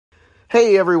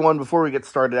Hey everyone, before we get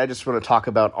started, I just want to talk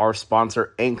about our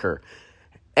sponsor, Anchor.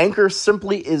 Anchor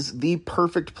simply is the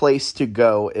perfect place to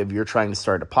go if you're trying to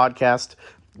start a podcast.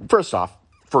 First off,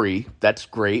 free, that's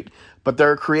great, but there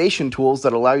are creation tools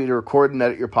that allow you to record and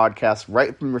edit your podcast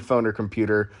right from your phone or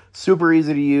computer. Super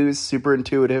easy to use, super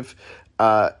intuitive.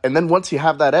 And then once you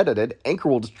have that edited, Anchor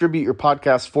will distribute your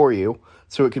podcast for you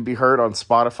so it can be heard on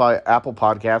Spotify, Apple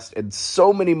Podcasts, and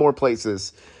so many more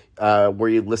places where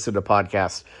you listen to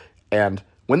podcasts. And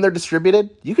when they're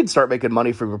distributed, you can start making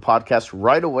money from your podcast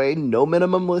right away. No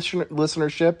minimum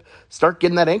listenership. Start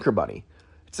getting that Anchor money.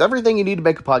 It's everything you need to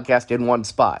make a podcast in one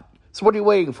spot. So what are you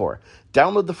waiting for?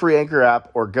 Download the free Anchor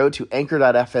app or go to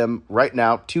anchor.fm right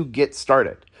now to get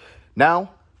started.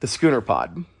 Now, the Schooner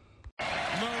Pod. Murray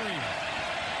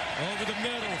over the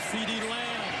middle. CeeDee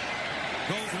Lamb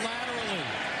goes laterally.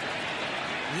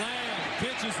 Lamb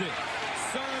pitches it.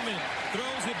 Sermon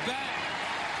throws it back.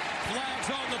 Flags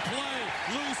on the play.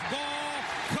 Loose ball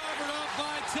covered up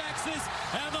by Texas.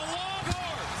 And the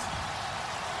Longhorns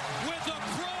with a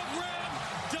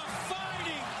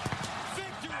program-defining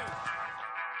victory.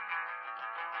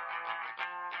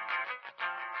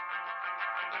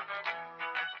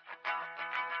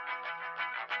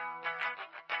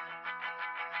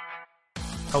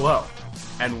 Hello,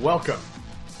 and welcome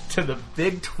to the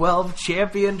Big 12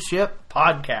 Championship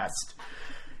Podcast.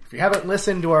 If you haven't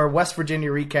listened to our West Virginia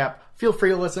recap, feel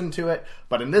free to listen to it.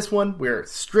 But in this one, we're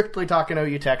strictly talking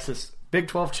OU Texas, Big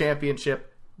 12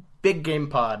 Championship, Big Game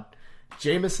Pod.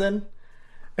 Jameson,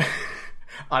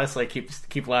 honestly, I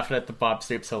keep laughing at the Bob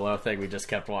Stoops hello thing we just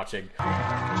kept watching.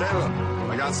 Caleb,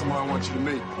 I got someone I want you to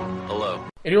meet. Hello.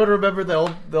 Anyone remember the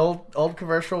old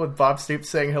commercial with Bob Stoops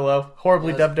saying hello,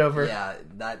 horribly dubbed over? Yeah,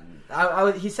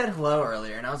 he said hello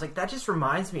earlier, and I was like, that just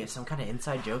reminds me of some kind of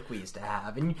inside joke we used to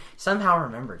have, and you somehow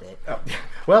remembered it. Oh,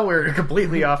 well, we're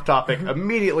completely off topic.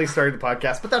 Immediately started the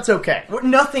podcast, but that's okay.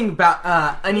 Nothing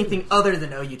about anything other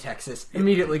than OU Texas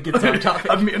immediately gets on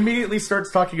topic. Immediately starts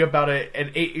talking about an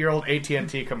 8-year-old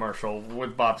AT&T commercial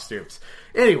with Bob Stoops.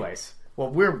 Anyways, well,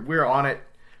 we're on it.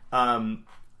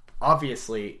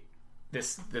 Obviously,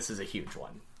 this is a huge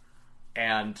one,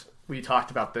 and we talked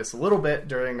about this a little bit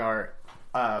during our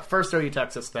first OU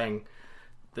Texas thing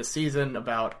this season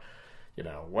about,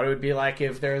 what it would be like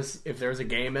if there's a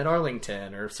game at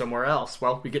Arlington or somewhere else.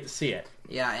 Well, we get to see it.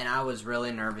 Yeah, and I was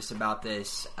really nervous about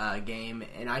this game,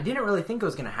 and I didn't really think it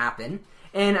was going to happen.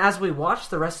 And as we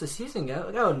watched the rest of the season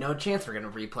go, no chance we're going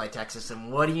to replay Texas.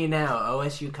 And what do you know?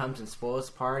 OSU comes and spoils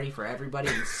the party for everybody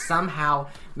and somehow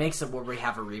makes it where we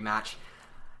have a rematch.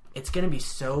 It's going to be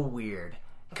so weird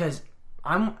because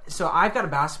I've got a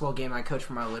basketball game I coach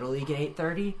for my Little League at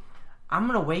 8:30. I'm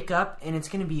going to wake up and it's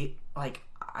going to be like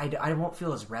I won't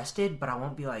feel as rested, but I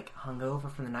won't be like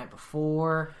hungover from the night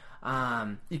before.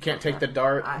 You can't take the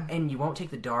dart. And you won't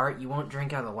take the dart. You won't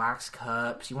drink out of the wax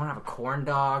cups. You won't have a corn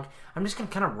dog. I'm just going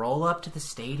to kind of roll up to the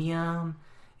stadium.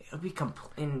 It'll be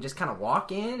and just kind of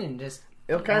walk in and just...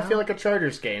 It'll kind of feel like a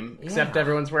Chargers game, except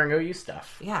everyone's wearing OU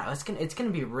stuff. Yeah, it's gonna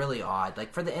be really odd.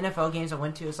 Like for the NFL games I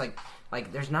went to, it's like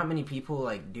there's not many people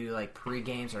like do like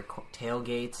pre-games or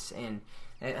tailgates, and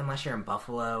unless you're in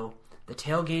Buffalo, the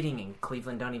tailgating in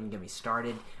Cleveland don't even get me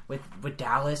started. With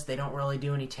Dallas, they don't really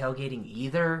do any tailgating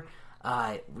either.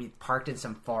 We parked in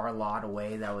some far lot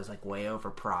away that was like way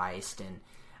overpriced, and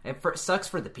it sucks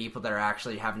for the people that are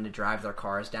actually having to drive their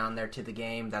cars down there to the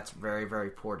game. That's very,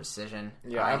 very poor decision.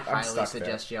 Yeah, I I'm highly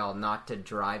suggest y'all not to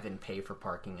drive and pay for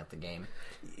parking at the game.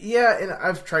 Yeah, and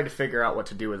I've tried to figure out what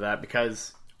to do with that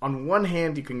because on one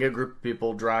hand, you can get a group of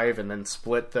people drive and then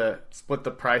split the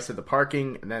price of the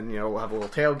parking, and then we'll have a little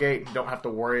tailgate. You don't have to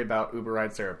worry about Uber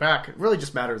rides there or back. It really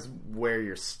just matters where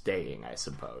you're staying, I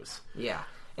suppose. Yeah.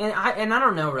 And I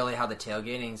don't know really how the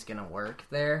tailgating is gonna work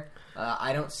there.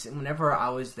 Whenever I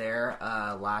was there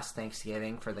last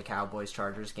Thanksgiving for the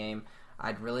Cowboys-Chargers game,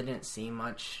 I really didn't see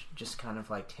much. Just kind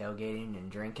of like tailgating and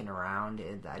drinking around.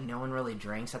 No one really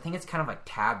drinks. I think it's kind of like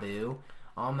taboo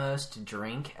almost to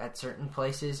drink at certain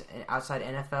places outside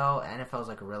NFL. NFL is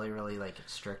like really, really like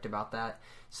strict about that.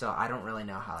 So I don't really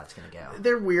know how that's gonna go.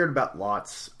 They're weird about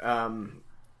lots. And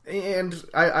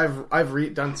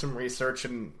I've done some research,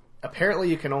 and apparently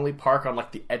you can only park on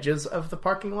like the edges of the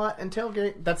parking lot and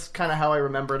tailgate. That's kind of how I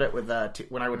remembered it with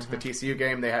when I went to the TCU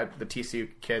game. They had the TCU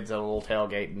kids at a little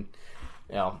tailgate, and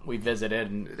we visited,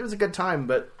 and it was a good time.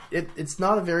 But it's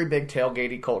not a very big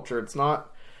tailgatey culture. It's not.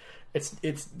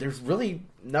 There's really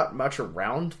not much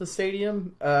around the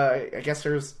stadium. I guess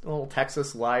there's a little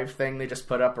Texas Live thing they just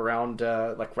put up around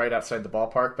like right outside the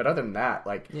ballpark. But other than that,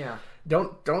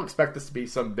 don't expect this to be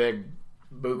some big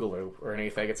boogaloo or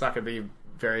anything. It's not going to be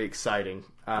very exciting.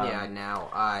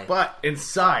 Now But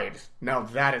inside, now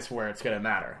that is where it's going to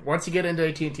matter. Once you get into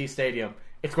AT&T Stadium,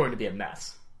 it's going to be a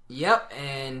mess. Yep,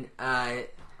 and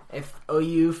if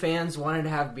OU fans wanted to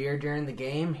have beer during the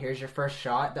game, here's your first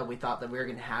shot that we thought that we were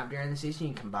going to have during the season.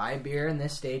 You can buy beer in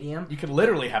this stadium. You could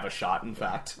literally have a shot, in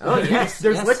fact. Oh, yes.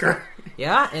 There's yes. liquor.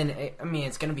 Yeah, and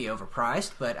it's going to be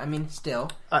overpriced, but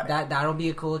still, that'll be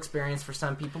a cool experience for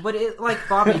some people. But like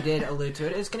Bobby did allude to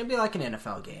it's going to be like an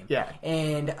NFL game. Yeah.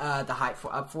 And the hype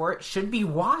up for it should be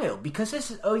wild because this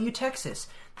is OU Texas.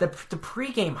 The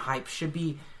pregame hype should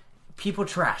be people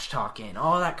trash talking,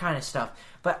 all that kind of stuff.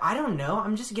 But I don't know.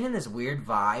 I'm just getting this weird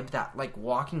vibe that, like,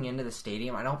 walking into the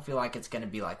stadium, I don't feel like it's going to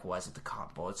be like was at the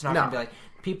Cotton Bowl. It's not going to be like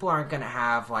people aren't going to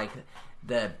have like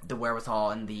the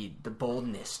wherewithal and the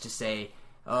boldness to say,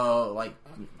 oh, like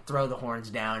throw the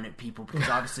horns down at people because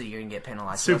obviously you're going to get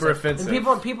penalized. Super offensive.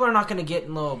 And people are not going to get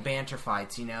in little banter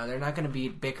fights. They're not going to be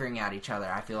bickering at each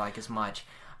other. I feel like as much.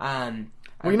 Well,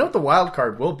 you know what the wild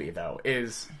card will be though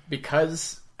is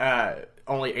because.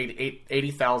 Only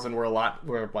 80,000 were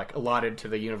allotted to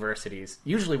the universities.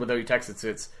 Usually with OU Texas,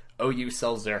 it's OU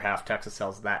sells their half, Texas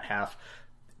sells that half.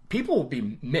 People will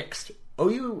be mixed.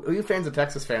 OU fans and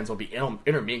Texas fans will be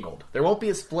intermingled. There won't be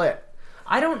a split.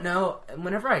 I don't know.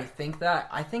 Whenever I think that,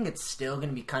 I think it's still going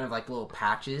to be kind of like little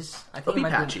patches. I think It'll be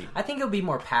patchy. I think it'll be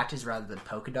more patches rather than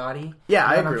polka dotty. Yeah,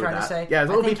 I what agree I'm trying with to that. say. Yeah,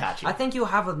 it'll be patchy. I think you'll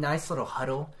have a nice little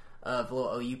huddle of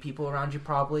little OU people around you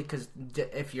probably because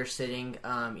if you're sitting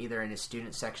either in a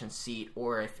student section seat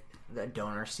or if the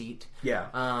donor seat.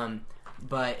 Yeah.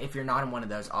 But if you're not in one of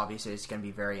those, obviously it's going to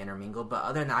be very intermingled. But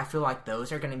other than that, I feel like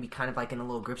those are going to be kind of like in a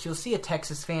little groups. You'll see a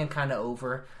Texas fan kind of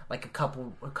over like a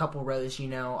couple rows,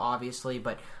 obviously.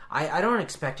 But I don't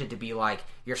expect it to be like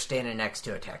you're standing next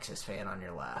to a Texas fan on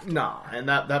your left. No, and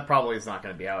that probably is not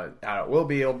going to be how it will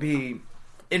be. It'll be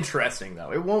interesting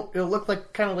though. It'll look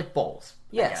like kind of like bowls.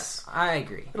 Yes, I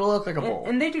agree. It'll look like a bowl.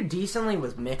 And they do decently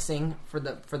with mixing for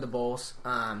the bowls,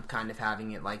 kind of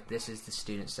having it like this is the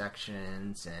student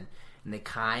sections, and they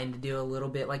kind of do a little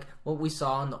bit like what we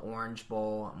saw in the Orange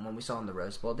Bowl and what we saw in the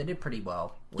Rose Bowl. They did pretty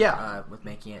well with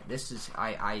making it. This is,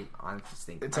 I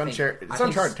honestly think... It's uncharted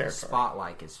territory.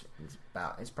 Spotlight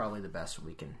is probably the best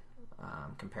we can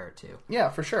compare it to. Yeah,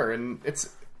 for sure. And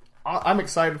I'm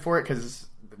excited for it because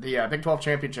the Big 12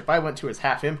 Championship I went to is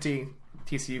half empty.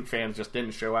 TCU fans just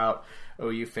didn't show out.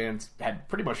 OU fans had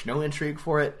pretty much no intrigue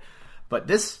for it. But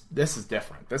this is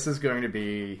different. This is going to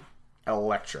be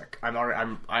electric. I'm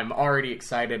already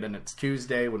excited, and it's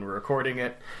Tuesday when we're recording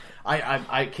it.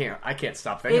 I can't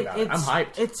stop thinking about it. I'm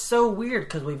hyped. It's so weird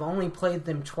because we've only played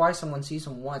them twice in one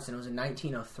season once, and it was in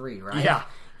 1903, right? Yeah.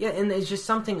 Yeah, and it's just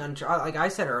something like I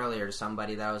said earlier to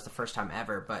somebody that was the first time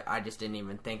ever, but I just didn't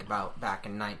even think about back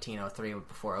in 1903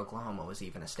 before Oklahoma was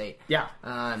even a state. Yeah,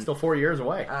 still 4 years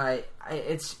away.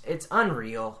 It's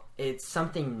unreal. It's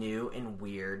something new and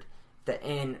weird.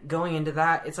 And going into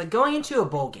that, it's like going into a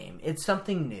bowl game. It's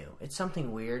something new. It's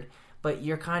something weird, but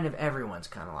everyone's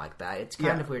kind of like that. It's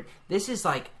kind of weird. This is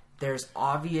like there's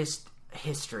obvious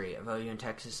history of OU and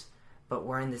Texas, but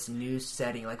we're in this new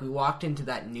setting. Like we walked into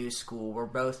that new school. We're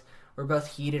both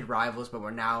heated rivals, but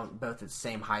we're now both at the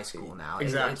same high school now.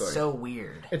 Exactly. It's so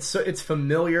weird. It's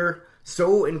familiar,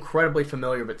 so incredibly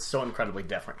familiar, but so incredibly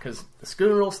different. Because the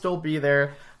schooner will still be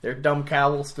there. Their dumb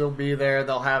cow will still be there.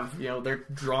 They'll have their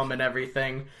drum and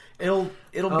everything. It'll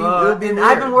be weird.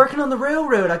 I've been working on the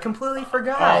railroad. I completely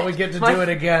forgot. Oh, we get to do it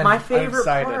again. My favorite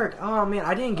part. Oh man,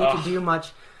 I didn't get to do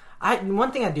much.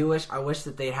 One thing I wish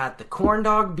that they had the corn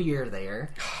dog beer there.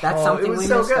 That's something we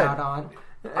missed out on.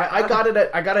 I got it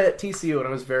at TCU and it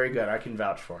was very good. I can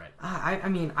vouch for it.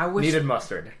 I wish needed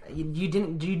mustard. You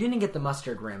didn't get the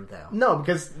mustard rim though. No,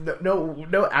 because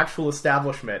no actual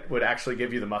establishment would actually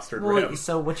give you the mustard rim.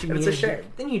 So what you mean? It's a shame.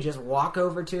 Then you just walk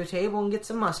over to a table and get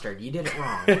some mustard. You did it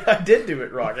wrong. I did do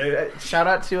it wrong. Shout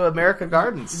out to America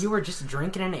Gardens. You were just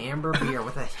drinking an amber beer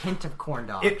with a hint of corn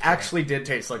dog. It actually did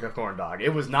taste like a corn dog.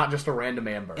 It was not just a random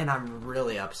amber. And I'm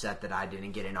really upset that I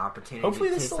didn't get an opportunity. Hopefully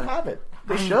to they taste still that. have it.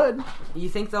 They should. You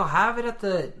think they'll have it at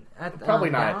the probably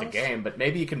not at Dallas? the game, but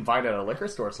maybe you can find it at a liquor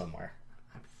store somewhere.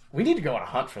 We need to go on a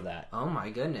hunt for that. Oh my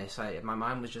goodness! My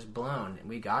mind was just blown.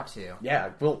 We got to. Yeah,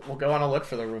 we'll go on a look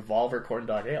for the Revolver Corn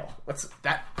Dog Ale.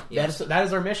 That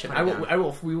is our mission.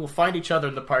 We will find each other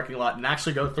in the parking lot and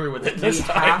actually go through with it this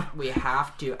time. We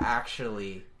have to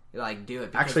actually do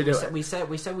it. Actually do it. We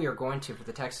said we were going to for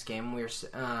the Texas game. We were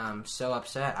so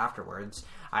upset afterwards.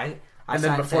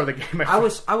 Then before the game, I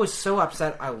was so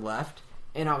upset. I left.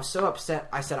 And I was so upset.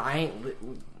 I said I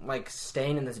ain't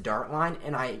staying in this dart line,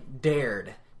 and I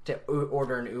dared to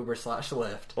order an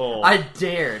Uber/Lyft. Oh. I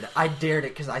dared it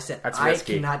because I said That's I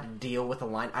risky. cannot deal with a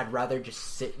line. I'd rather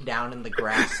just sit down in the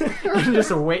grass and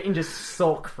just wait and just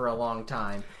sulk for a long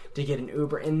time to get an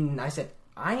Uber. And I said,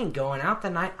 I ain't going out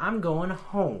that night. I'm going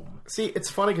home. See, it's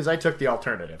funny because I took the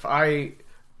alternative.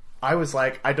 I was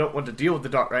like, I don't want to deal with the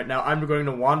dog right now. I'm going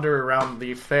to wander around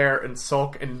the fair and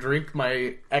sulk and drink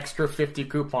my extra 50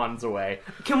 coupons away.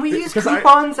 Can we use 'Cause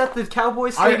coupons at the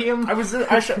Cowboys Stadium?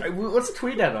 Let's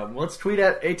tweet at them. Let's tweet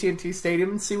at AT&T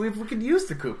Stadium and see if we can use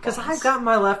the coupons. Because I've got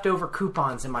my leftover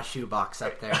coupons in my shoebox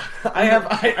up there.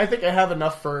 I think I have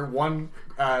enough for one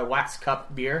wax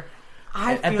cup beer.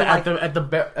 At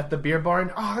the beer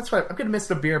barn. Oh, that's right. I'm gonna miss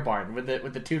the beer barn with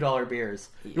the $2 beers.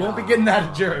 You won't be getting that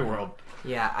at Jerry World.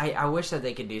 Yeah, I wish that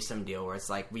they could do some deal where it's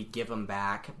like we give them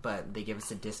back, but they give us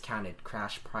a discounted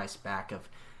crash price back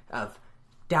of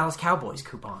Dallas Cowboys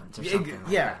coupons or something.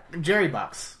 Like Jerry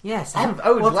Bucks. Yes, I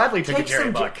would gladly take a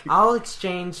Jerry Buck. I'll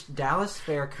exchange Dallas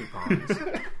Fair coupons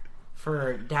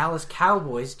for Dallas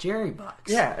Cowboys Jerry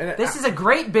Bucks. Yeah, and this is a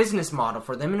great business model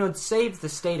for them, and it would save the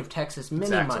state of Texas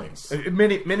many monies.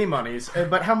 Many monies.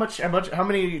 But how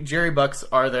many Jerry Bucks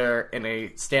are there in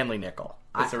a Stanley nickel?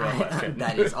 That's a real question.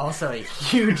 That is also a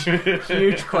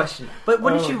huge question. But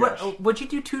would you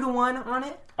do 2-1 on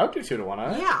it? I would do 2-1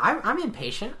 on it. Yeah, I'm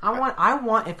impatient. I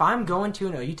want if I'm going to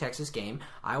an OU Texas game,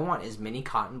 I want as many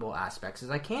Cotton Bowl aspects as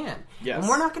I can. Yes. And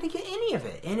we're not going to get any of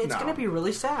it, and it's No. going to be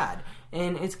really sad.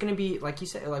 And it's going to be like we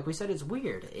said, it's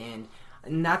weird,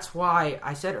 and that's why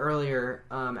I said earlier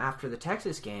after the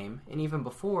Texas game, and even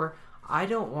before, I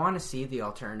don't want to see the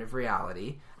alternative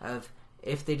reality of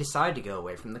if they decide to go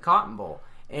away from the Cotton Bowl.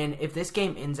 And if this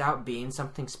game ends out being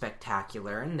something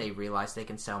spectacular and they realize they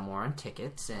can sell more on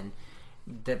tickets and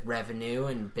the revenue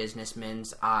and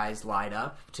businessmen's eyes light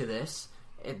up to this,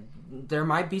 there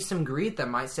might be some greed that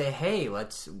might say, hey,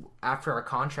 let's, after our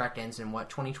contract ends in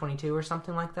 2022 or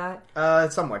something like that?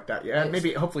 Something like that, yeah.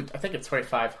 Maybe, hopefully, I think it's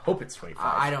 25. Hope it's 25.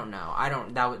 I don't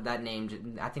know. That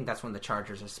named, I think that's when the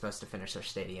Chargers are supposed to finish their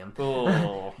stadium.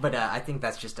 Oh. But I think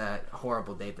that's just a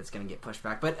horrible date that's going to get pushed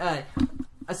back. But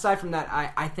aside from that,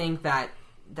 I think that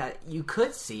you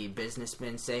could see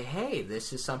businessmen say, hey,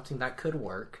 this is something that could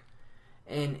work.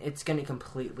 And it's going to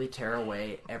completely tear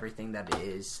away everything that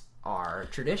is our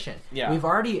tradition. Yeah. We've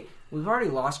already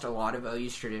lost a lot of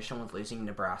OU's tradition with losing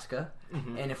Nebraska.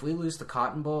 Mm-hmm. And if we lose the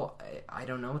Cotton Bowl, I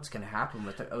don't know what's going to happen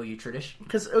with the OU tradition.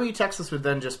 Because OU Texas would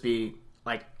then just be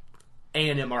like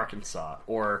A&M Arkansas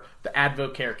or the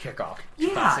Advocare kickoff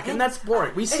classic, and that's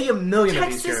boring. We see a million of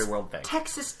these Jerry World things.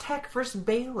 Texas Tech versus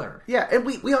Baylor. Yeah, and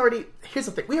we already, here's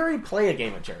the thing, we already play a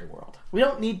game at Jerry World. We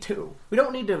don't need two. We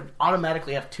don't need to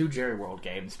automatically have two Jerry World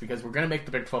games because we're going to make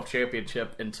the Big 12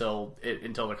 championship until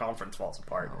the conference falls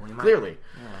apart. Clearly.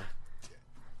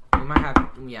 We might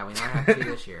have two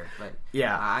this year, but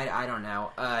Yeah. I don't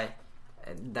know.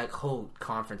 That whole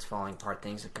conference falling apart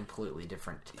thing's a completely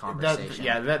different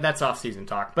conversation. That's off-season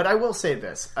talk. But I will say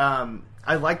this.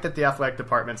 I like that the athletic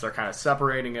departments are kind of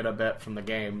separating it a bit from the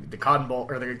game. The Cotton Bowl,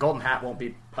 or the Golden Hat won't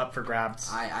be up for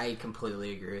grabs. I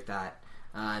completely agree with that.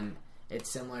 It's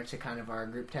similar to kind of our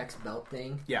group text belt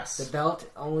thing. Yes. The belt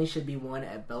only should be won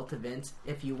at belt events.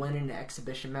 If you win in an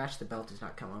exhibition match, the belt does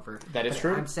not come over. That is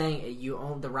true. I'm saying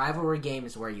the rivalry game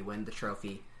is where you win the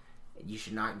trophy. You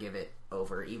should not give it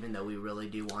over, even though we really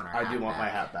do want our hat I do want back. my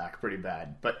hat back pretty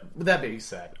bad. But with that being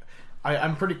said,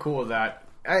 I'm pretty cool with that.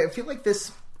 I feel like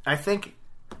this. I think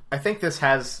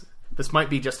this might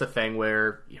be just a thing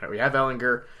where you have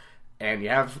Ellinger and you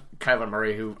have Kyler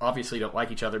Murray, who obviously don't like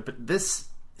each other, but this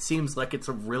seems like it's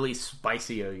a really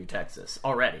spicy OU Texas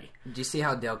already. Do you see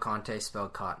how Del Conte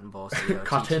spelled Cotton Bowl? C-O-T-T?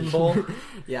 Cotton Bowl?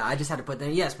 Yeah, I just had to put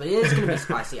that. Yes, but it is going to be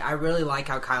spicy. I really like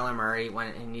how Kyler Murray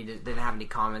went and he didn't have any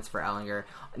comments for Ellinger.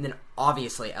 And then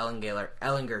obviously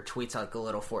Ellinger tweets like a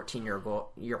little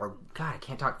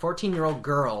 14-year-old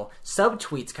girl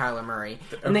subtweets Kyler Murray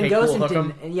and then goes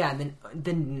and then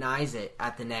denies it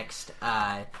at the next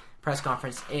press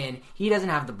conference, and he doesn't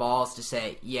have the balls to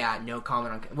say, no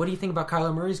comment on... What do you think about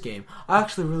Kyler Murray's game? I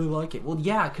actually really like it. Well,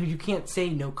 yeah, because you can't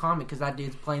say no comment because that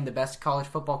dude's playing the best college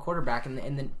football quarterback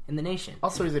in the nation.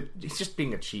 Also, he's just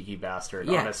being a cheeky bastard,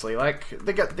 honestly. Like,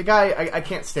 the guy, I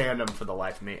can't stand him for the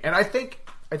life of me. And I think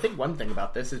one thing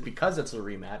about this is because it's a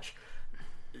rematch,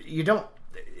 you don't...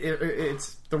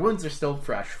 It's the wounds are still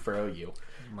fresh for OU.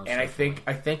 And I think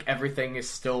everything is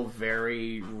still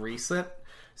very recent.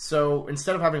 So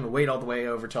instead of having to wait all the way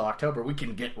over till October, we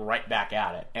can get right back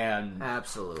at it. And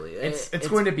absolutely, it's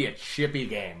going to be a chippy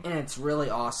game, and it's really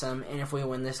awesome. And if we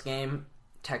win this game,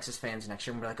 Texas fans next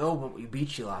year will be like, "Oh, but we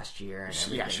beat you last year." And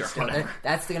yeah, sure, so whatever.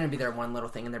 that's going to be their one little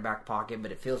thing in their back pocket.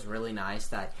 But it feels really nice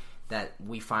that that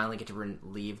we finally get to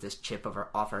relieve this chip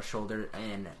off our shoulder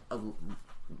and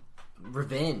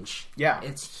revenge. Yeah.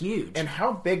 It's huge. And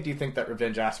how big do you think that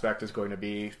revenge aspect is going to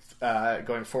be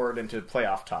going forward into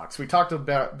playoff talks? We talked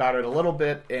about it a little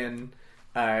bit in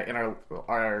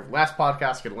our last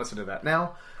podcast. You can listen to that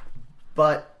now.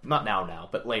 But not now,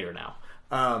 but later now.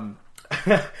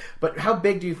 But how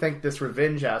big do you think this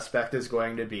revenge aspect is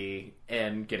going to be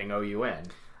in getting OU in?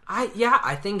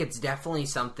 I think it's definitely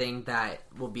something that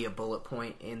will be a bullet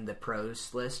point in the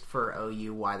pros list for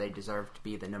OU, why they deserve to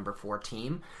be the number 4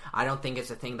 team. I don't think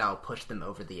it's a thing that will push them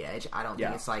over the edge. I don't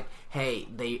think it's like, hey,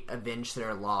 they avenged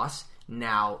their loss,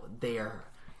 now they are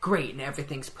great and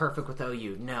everything's perfect with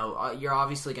OU. No, you're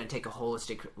obviously going to take a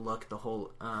holistic look at the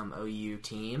whole OU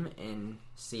team and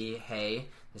see, hey,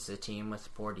 this is a team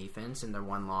with poor defense, and their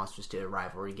one loss was to a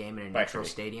rivalry game in a neutral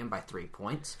stadium by 3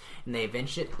 points, and they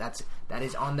avenged it. That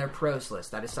is on their pros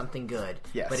list. That is something good.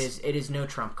 Yes. But it is no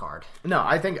trump card. No,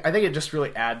 I think it just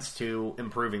really adds to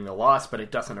improving the loss, but it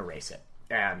doesn't erase it.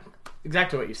 And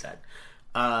exactly what you said.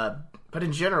 But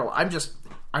in general,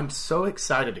 I'm so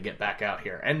excited to get back out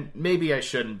here. And maybe I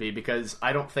shouldn't be, because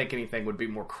I don't think anything would be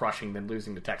more crushing than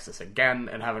losing to Texas again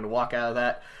and having to walk out of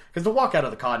that. Because the walk out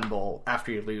of the Cotton Bowl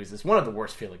after you lose is one of the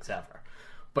worst feelings ever.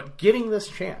 But getting this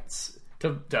chance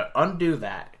to undo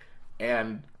that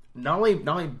and not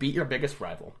only beat your biggest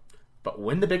rival, but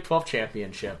win the Big 12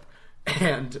 championship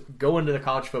and go into the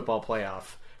college football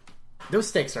playoff,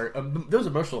 those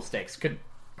emotional stakes could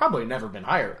probably never been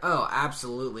higher. Oh,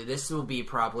 absolutely. This will be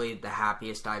probably the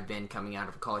happiest I've been coming out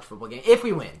of a college football game. If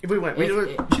we win. There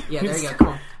you go.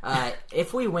 Come on.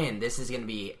 If we win, this is going to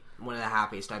be one of the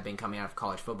happiest I've been coming out of a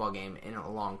college football game in a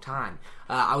long time.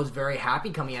 I was very happy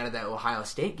coming out of that Ohio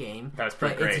State game. That was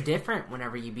pretty great. It's different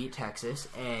whenever you beat Texas,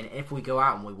 and if we go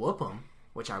out and we whoop them,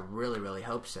 which I really, really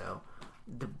hope so,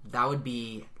 that would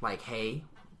be like, hey,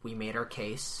 we made our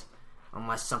case.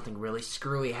 Unless something really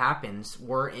screwy happens,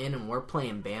 we're in and we're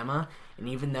playing Bama. And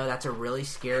even though that's a really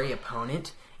scary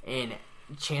opponent, and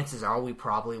chances are we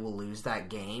probably will lose that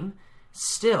game,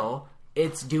 still,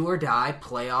 it's do or die,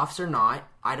 playoffs or not.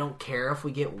 I don't care if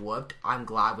we get whooped. I'm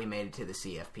glad we made it to the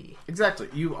CFP. Exactly.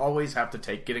 You always have to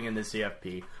take getting in the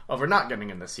CFP over not getting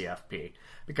in the CFP.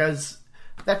 Because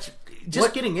that's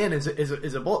getting in is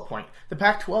a bullet point. The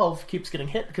Pac-12 keeps getting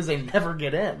hit because they never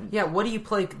get in. Yeah, what do you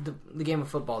play the game of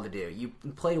football to do? You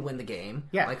play to win the game,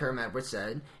 like Herm Edwards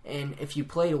said. And if you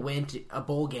play to win a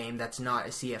bowl game that's not a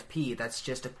CFP, that's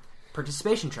just a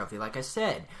participation trophy, like I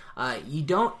said. You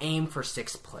don't aim for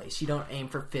 6th place. You don't aim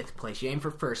for 5th place. You aim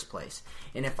for 1st place.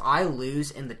 And if I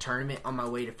lose in the tournament on my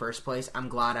way to 1st place, I'm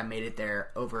glad I made it there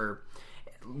over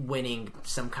winning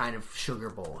some kind of Sugar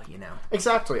Bowl,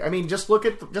 Exactly. I mean, just look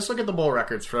at the bowl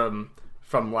records from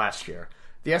last year.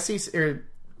 The SEC, the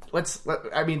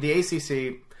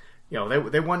ACC,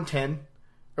 they won 10.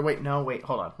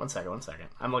 Hold on, one second.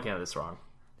 I'm looking at this wrong.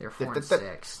 They were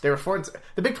 4-6. They were 4-6.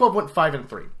 The Big 12 went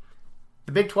 5-3.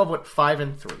 The Big 12 went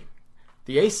 5-3.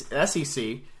 The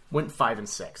SEC went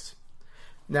 5-6.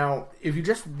 Now, if you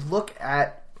just look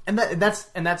at and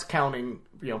that's counting,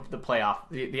 the playoff,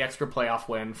 the extra playoff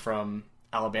win from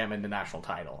Alabama in the national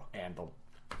title, and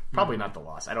probably not the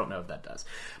loss. I don't know if that does.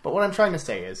 But what I'm trying to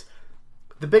say is,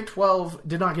 the Big 12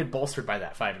 did not get bolstered by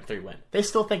that 5-3 win. They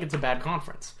still think it's a bad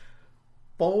conference.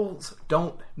 Bowls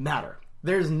don't matter.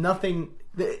 There's nothing,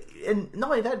 and not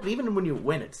only that, but even when you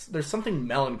win, there's something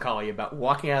melancholy about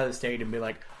walking out of the stadium and be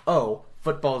like, oh,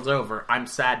 football's over. I'm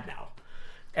sad now,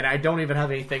 and I don't even have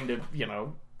anything to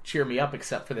cheer me up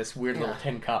except for this weird little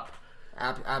tin cup.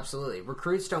 Absolutely.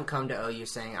 Recruits don't come to OU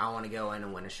saying, I want to go in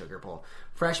and win a Sugar Bowl.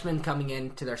 Freshmen coming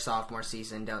into their sophomore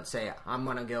season don't say, I'm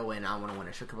going to go in, I want to win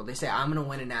a Sugar Bowl. They say, I'm going to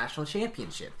win a national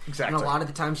championship. Exactly. And a lot of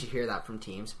the times you hear that from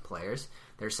teams, players.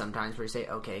 There's some times where you say,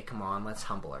 okay, come on, let's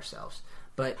humble ourselves.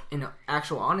 But in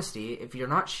actual honesty, if you're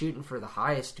not shooting for the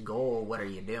highest goal, what are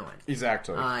you doing?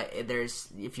 Exactly.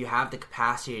 If you have the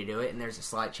capacity to do it, and there's a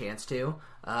slight chance to,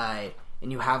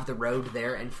 and you have the road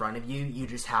there in front of you, you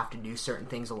just have to do certain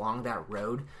things along that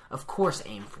road. Of course,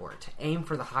 aim for it. Aim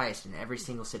for the highest in every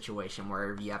single situation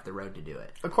wherever you have the road to do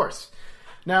it. Of course.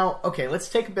 Now, okay, let's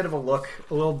take a bit of a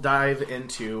little dive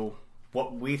into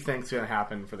what we think is going to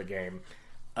happen for the game.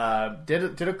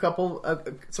 Did a couple,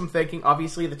 some thinking.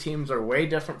 Obviously, the teams are way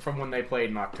different from when they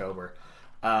played in October.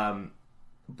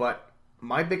 But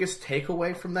my biggest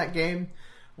takeaway from that game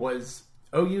was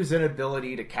OU's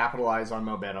inability to capitalize on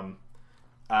momentum.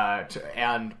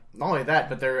 And not only that,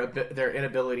 but their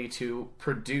inability to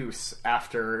produce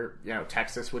after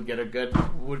Texas would get a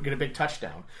big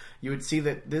touchdown. You would see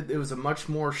that it was a much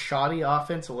more shoddy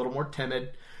offense, a little more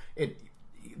timid.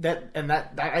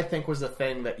 that I think was the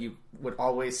thing that you would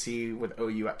always see with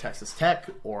OU at Texas Tech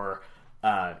or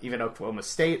even Oklahoma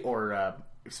State or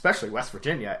especially West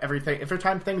Virginia. Every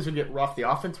time things would get rough, the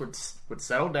offense would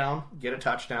settle down, get a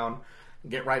touchdown,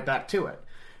 get right back to it.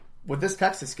 With this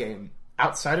Texas game,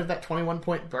 outside of that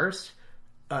 21-point burst,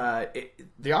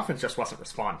 the offense just wasn't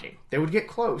responding. They would get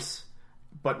close,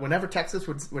 but whenever Texas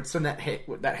would send that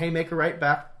haymaker right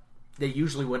back, they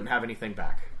usually wouldn't have anything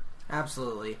back.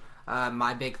 Absolutely.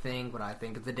 My big thing, what I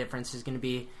think the difference is going to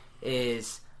be,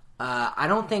 is I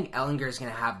don't think Ellinger is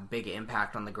going to have a big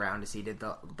impact on the ground as he did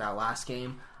that last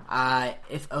game.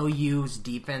 If OU's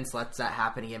defense lets that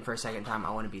happen again for a second time,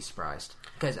 I wouldn't be surprised.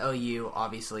 Because OU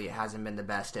obviously hasn't been the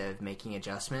best at making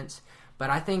adjustments. But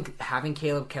I think having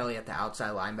Caleb Kelly at the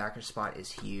outside linebacker spot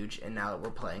is huge, and now that we're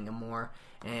playing him more,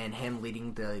 and him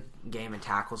leading the game in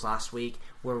tackles last week,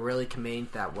 we're really committing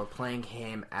that we're playing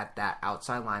him at that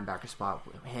outside linebacker spot.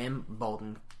 Him,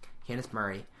 Bolden, Kenneth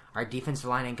Murray. Our defensive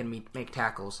line ain't going to make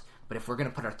tackles, but if we're going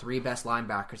to put our 3 best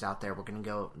linebackers out there, we're going to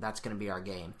go. That's going to be our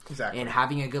game. Exactly. And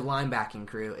having a good linebacking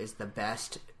crew is the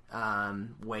best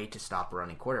way to stop a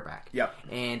running quarterback. Yep.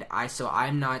 And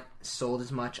I'm not sold as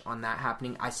much on that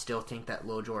happening. I still think that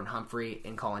Lil Jordan Humphrey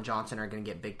and Colin Johnson are going to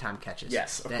get big time catches.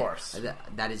 Yes, of course.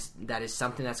 That is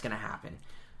something that's going to happen.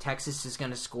 Texas is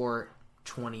going to score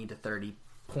 20 to 30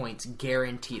 points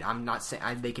guaranteed. I'm not saying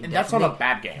they can. And that's not a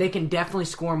bad game. They can definitely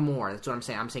score more. That's what I'm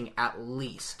saying. I'm saying at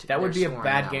least that would be a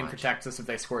bad game much. for Texas if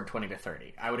they scored 20 to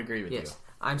 30. I would agree with you.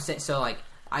 I'm saying so.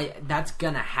 That's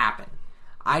gonna happen.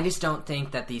 I just don't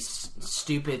think that these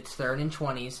stupid 3rd and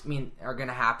 20s are going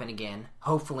to happen again.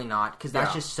 Hopefully not, because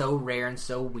that's just so rare and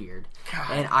so weird.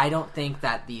 God. And I don't think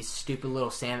that these stupid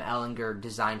little Sam Ellinger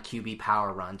designed QB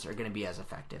power runs are going to be as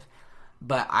effective.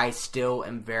 But I still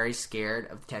am very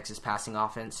scared of the Texas passing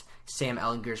offense. Sam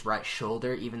Ellinger's right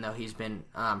shoulder, even though he's been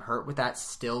hurt with that,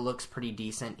 still looks pretty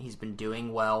decent. He's been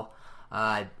doing well.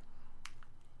 I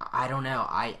don't know.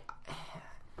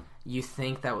 You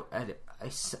think that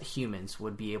humans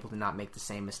would be able to not make the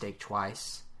same mistake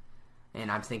twice,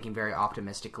 and I'm thinking very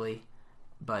optimistically,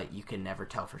 but you can never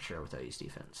tell for sure with OU's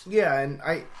defense. Yeah, and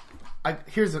I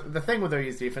here's the thing with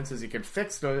OU's defense is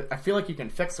I feel like you can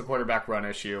fix the quarterback run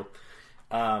issue,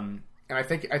 and I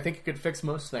think you could fix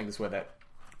most things with it,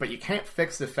 but you can't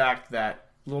fix the fact that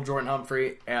Lil Jordan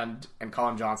Humphrey and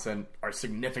Colin Johnson are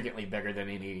significantly bigger than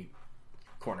any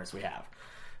corners we have.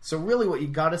 So really, what you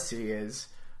got to see is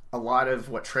a lot of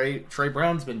what Trey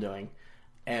Brown's been doing,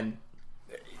 and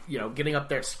getting up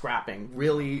there scrapping,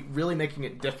 really making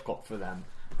it difficult for them.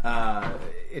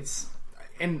 It's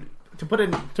and to put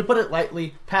it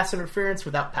lightly, pass interference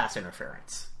without pass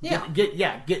interference. Yeah,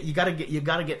 you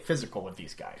gotta get physical with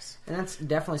these guys, and that's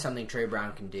definitely something Trey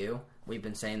Brown can do. We've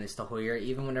been saying this the whole year,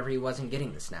 even whenever he wasn't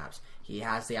getting the snaps. He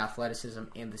has the athleticism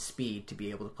and the speed to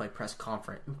be able to play press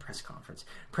coverage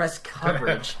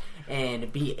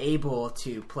and be able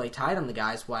to play tight on the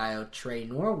guys, while Trey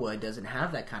Norwood doesn't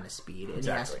have that kind of speed, and he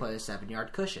has to play the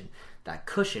 7-yard cushion. That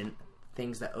cushion,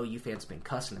 things that OU fans have been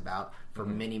cussing about for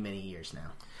many, many years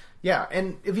now. Yeah,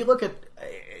 and if you look at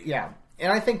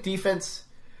and I think defense,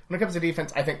 when it comes to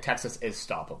defense, I think Texas is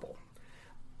stoppable.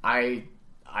 I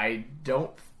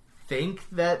don't think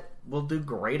that we'll do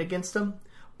great against them,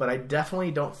 but I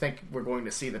definitely don't think we're going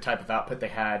to see the type of output they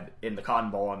had in the Cotton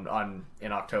Bowl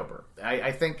in October.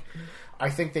 I think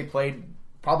they played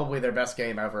probably their best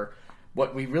game ever.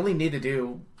 What we really need to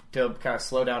do to kind of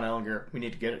slow down Ellinger, we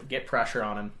need to get pressure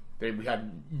on him. We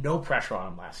had no pressure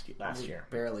on him last year.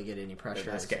 Barely get any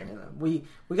pressure this game. We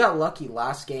got lucky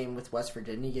last game with West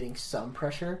Virginia getting some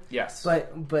pressure. Yes,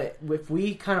 but if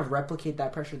we kind of replicate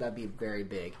that pressure, that'd be very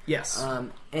big. Yes.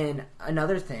 And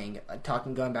another thing,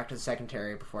 going back to the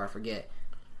secondary before I forget,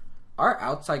 our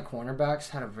outside cornerbacks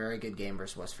had a very good game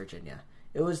versus West Virginia.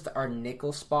 It was our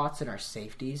nickel spots and our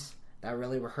safeties that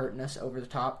really were hurting us over the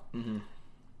top. Mm-hmm.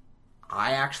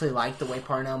 I actually liked the way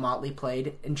Parnell Motley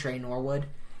played and Trey Norwood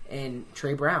and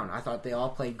Trey Brown. I thought they all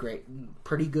played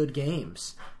pretty good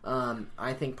games.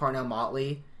 I think Parnell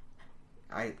Motley,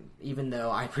 even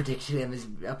though I predicted him as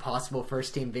a possible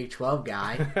first-team Big 12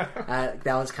 guy,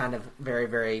 that was kind of very,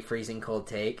 very freezing cold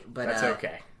take. But that's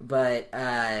okay. But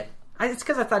it's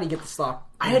because I thought he'd get the slop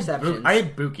interceptions. I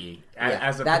had Buki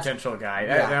as a potential guy.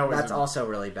 That's also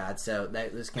really bad. So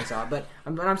this cancels out. But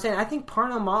I'm saying I think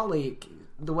Parnell Motley,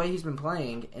 the way he's been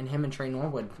playing, and him and Trey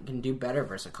Norwood can do better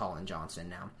versus Colin Johnson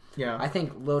now. Yeah, I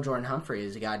think Lil Jordan Humphrey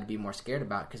is a guy to be more scared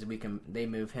about because they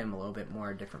move him a little bit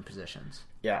more different positions.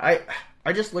 Yeah,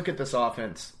 I just look at this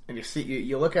offense and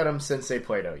you look at them since they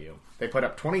played OU. They put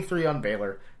up 23 on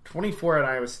Baylor, 24 at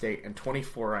Iowa State, and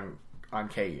 24 on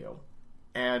KU,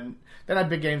 and then had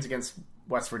big games against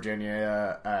West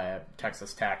Virginia,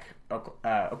 Texas Tech,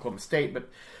 Oklahoma State, but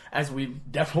as we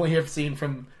definitely have seen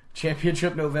from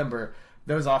Championship November,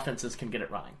 those offenses can get it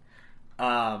running.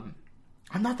 I'm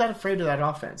not that afraid of that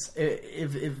offense.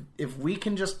 If we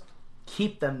can just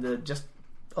keep them to just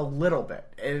a little bit,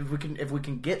 if we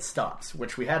can get stops,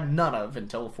 which we had none of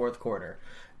until the fourth quarter,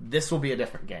 this will be a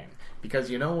different game. Because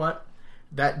you know what?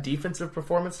 That defensive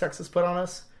performance Texas put on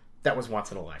us, that was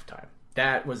once in a lifetime.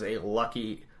 That was a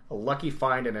lucky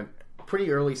find in a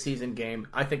pretty early season game.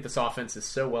 I think this offense is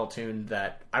so well tuned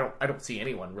that I don't see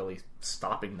anyone really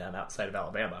stopping them outside of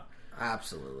Alabama.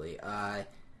 Absolutely. I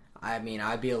mean,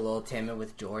 I'd be a little timid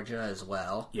with Georgia as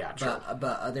well. Yeah, true.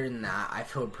 But other than that, I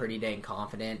feel pretty dang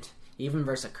confident. Even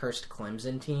versus a cursed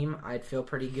Clemson team, I'd feel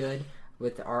pretty good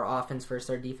with our offense versus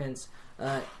our defense.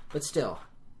 But still,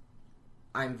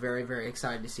 I'm very, very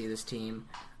excited to see this team.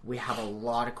 We have a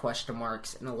lot of question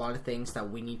marks and a lot of things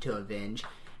that we need to avenge.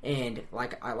 And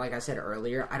like I said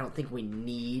earlier, I don't think we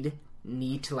need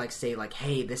to say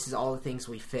hey, this is all the things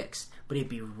we fixed. But it'd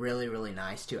be really, really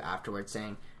nice to afterwards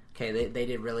saying, okay, they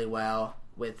did really well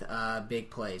with big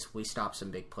plays. We stopped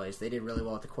some big plays. They did really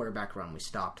well with the quarterback run. We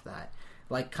stopped that.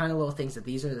 Kind of little things that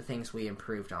these are the things we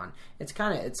improved on. It's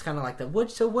kind of like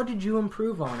what did you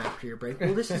improve on after your break?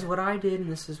 Well, this is what I did, and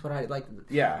this is what I like.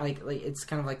 Yeah, like it's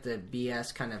kind of like the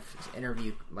BS kind of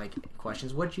interview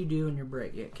questions. What'd you do in your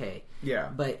break? Okay, yeah.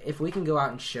 But if we can go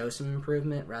out and show some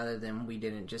improvement rather than we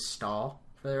didn't just stall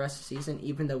for the rest of the season,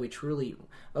 even though we truly,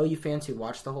 you fans who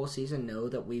watch the whole season know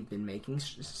that we've been making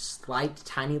slight,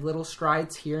 tiny little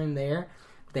strides here and there.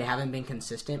 They haven't been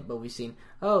consistent, but we've seen,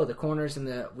 the corners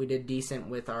we did decent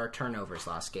with our turnovers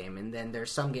last game. And then there's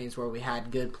some games where we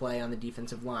had good play on the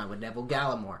defensive line with Neville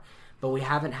Gallimore. But we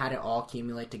haven't had it all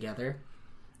accumulate together.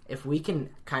 If we can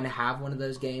kind of have one of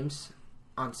those games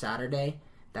on Saturday,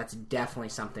 that's definitely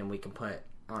something we can put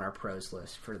on our pros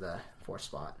list for the fourth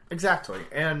spot. Exactly.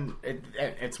 And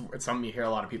it's something you hear a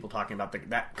lot of people talking about,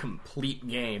 that complete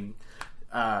game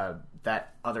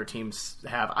that other teams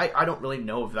have. I don't really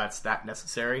know if that's that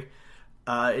necessary.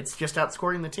 It's just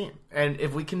outscoring the team. And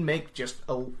if we can make just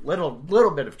a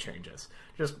little bit of changes,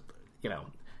 just,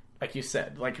 like you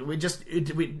said,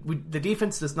 the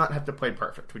defense does not have to play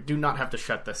perfect. We do not have to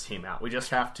shut this team out. We just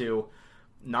have to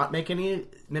not make any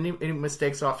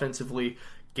mistakes offensively,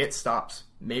 get stops,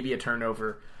 maybe a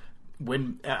turnover.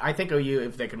 I think OU,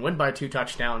 if they can win by 2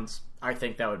 touchdowns, I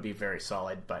think that would be very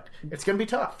solid. But it's going to be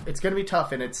tough. It's going to be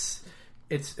tough, and it's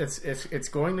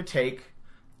going to take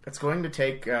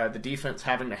the defense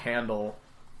having to handle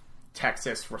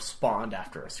Texas respond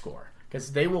after a score,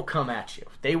 because they will come at you.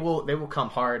 They will come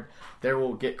hard. They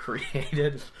will get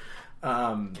creative.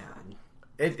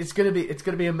 It's gonna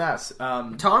be a mess.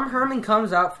 Tom Herman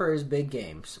comes out for his big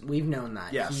games. We've known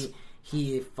that. Yes.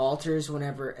 He falters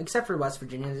whenever, except for West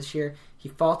Virginia this year. He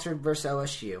faltered versus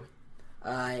OSU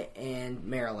and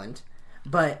Maryland.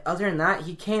 But other than that,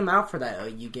 he came out for that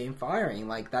OU game firing.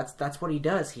 That's what he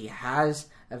does. He has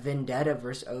a vendetta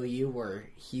versus OU where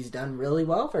he's done really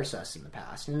well versus us in the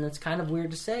past, and it's kind of weird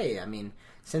to say. I mean,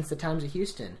 since the times of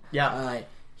Houston,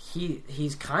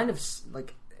 he's kind of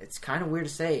it's kind of weird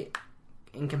to say.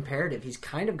 In comparative, he's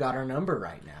kind of got our number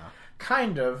right now.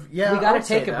 Kind of, yeah. We got to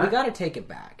take it. We got to take it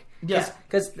back. Yeah,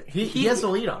 because he has the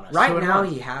lead on us right now.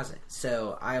 He has it,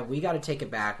 so we got to take it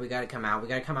back. We got to come out. We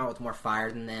got to come out with more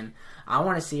fire than them. I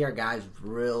want to see our guys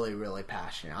really, really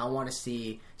passionate. I want to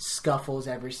see scuffles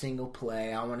every single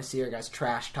play. I want to see our guys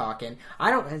trash talking.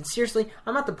 Seriously,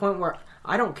 I'm at the point where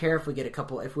I don't care if we get a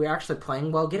couple. If we're actually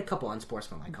playing well, get a couple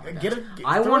unsportsmanlike conduct.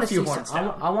 I want to see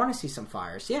some. I want to see some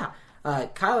fires. Yeah,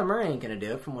 Kyler Murray ain't gonna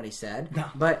do it from what he said. No,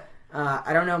 but.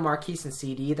 I don't know, Marquise and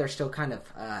CD, they're still kind of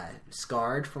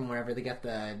scarred from whenever they got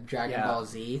the Dragon Ball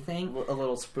Z thing. A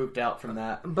little spooked out from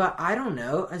that. But I don't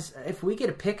know. If we get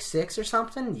a pick 6 or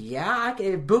something,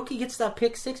 if Buki gets that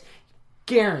pick 6,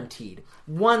 guaranteed,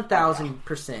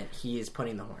 1,000% he is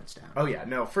putting the horns down. Oh, yeah,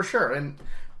 no, for sure. And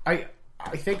I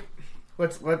think,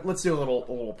 let's do a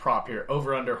little prop here.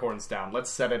 Over, under, horns down. Let's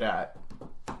set it at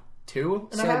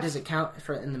 2.5. So does it count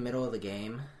for in the middle of the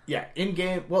game? Yeah,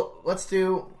 in-game. Well, let's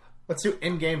do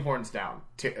in-game horns down.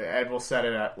 Ed will set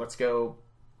it at. Let's go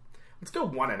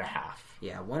 1.5.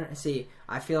 Yeah,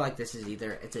 I feel like this is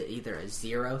either a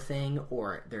 0 thing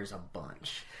or there's a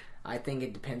bunch. I think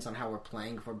it depends on how we're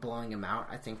playing. If we're blowing them out,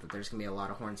 I think that there's gonna be a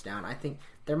lot of horns down. I think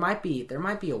there might be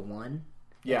a 1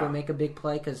 if we make a big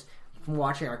play, because from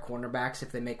watching our cornerbacks,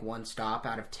 if they make 1 stop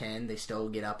out of 10, they still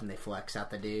get up and they flex at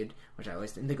the dude, which I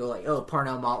always think they go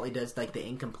Parnell Motley does the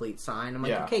incomplete sign. I'm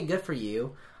like, okay, good for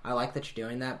you. I like that you're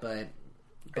doing that, but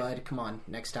come on,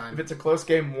 next time. If it's a close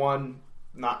game, 1,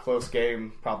 not close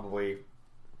game, probably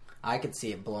I could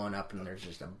see it blowing up and there's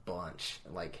just a bunch.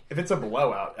 Like, If it's a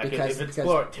blowout, if it's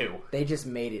blowout 2. they just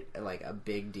made it like a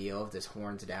big deal of this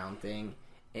horns down thing,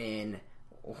 and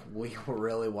we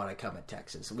really want to come at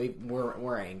Texas.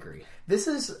 We're angry. This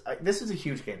is a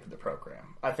huge game for the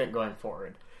program, I think, going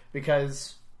forward,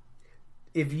 because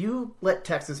if you let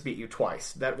Texas beat you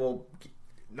twice, that will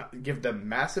give them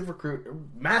massive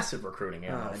recruiting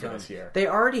ammo for this year. They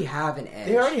already have an edge.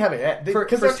 They already have it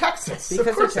because they're Texas. Because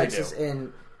of course they're Texas, they do.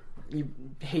 and you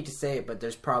hate to say it, but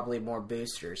there's probably more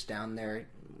boosters down there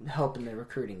helping the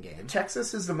recruiting game.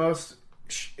 Texas is the most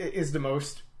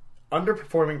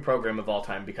underperforming program of all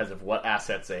time because of what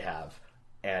assets they have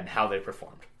and how they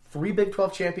performed. 3 Big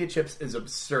 12 championships is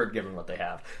absurd given what they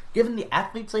have. Given the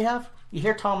athletes they have, you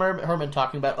hear Tom Herman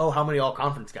talking about, how many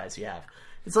all-conference guys you have.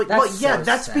 It's like, That's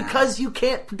that's sad. because you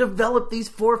can't develop these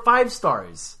 4 or 5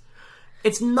 stars.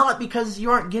 It's not because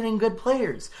you aren't getting good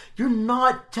players. You're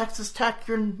not Texas Tech.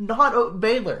 You're not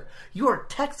Baylor. You are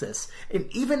Texas. And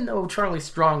even though Charlie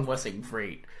Strong wasn't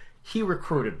great, he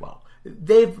recruited well.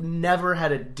 They've never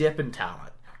had a dip in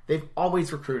talent. They've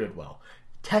always recruited well.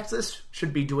 Texas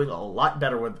should be doing a lot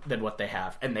better than what they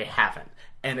have, and they haven't.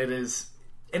 And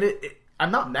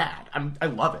I'm not mad. I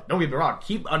love it. Don't get me wrong.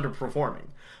 Keep underperforming.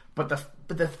 But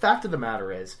the fact of the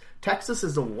matter is, Texas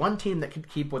is the one team that can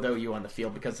keep with OU on the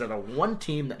field because they're the one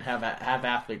team that have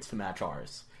athletes to match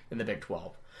ours in the Big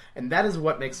 12. And that is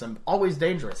what makes them always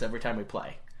dangerous every time we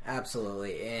play.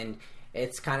 Absolutely, and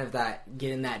it's kind of that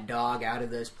getting that dog out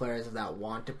of those players that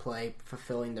want to play,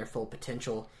 fulfilling their full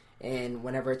potential. And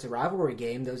whenever it's a rivalry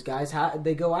game, those guys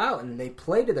they go out and they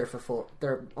play to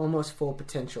their almost full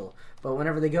potential. But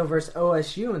whenever they go versus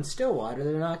OSU and Stillwater,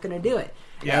 they're not going to do it.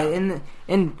 Yeah.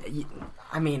 And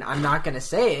I mean, I'm not going to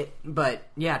say it, but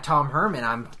yeah, Tom Herman,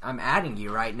 I'm adding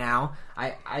you right now.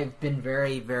 I've been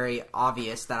very, very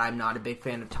obvious that I'm not a big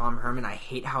fan of Tom Herman. I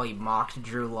hate how he mocked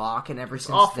Drew Lock, and ever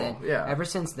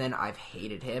since then, I've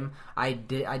hated him. I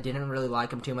didn't really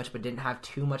like him too much, but didn't have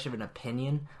too much of an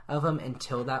opinion of him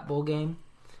until that bowl game.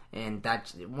 And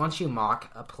that once you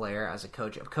mock a player as a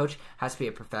coach has to be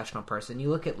a professional person. You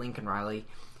look at Lincoln Riley.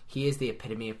 He is the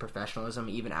epitome of professionalism,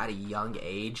 even at a young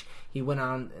age. He went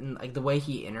on, and like the way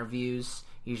he interviews,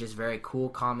 he's just very cool,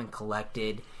 calm, and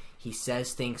collected. He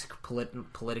says things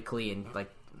politically and like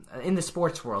in the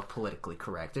sports world, politically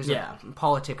correct. There's a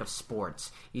politic of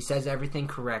sports. He says everything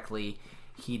correctly.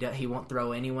 He won't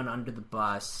throw anyone under the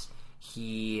bus.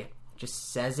 He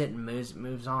just says it and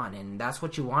moves on, and that's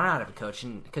what you want out of a coach.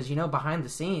 And because behind the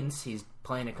scenes, he's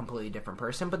playing a completely different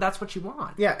person, but that's what you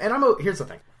want. Yeah, and here's the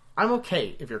thing. I'm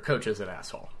okay if your coach is an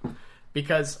asshole.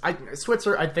 Because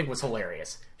Switzer, I think, was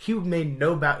hilarious. He made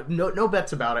no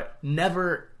bets about it.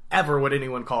 Never, ever would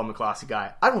anyone call him a classy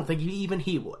guy. I don't think even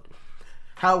he would.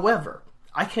 However,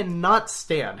 I cannot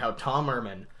stand how Tom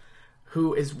Herman,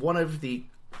 who is one of the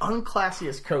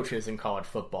unclassiest coaches in college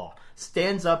football,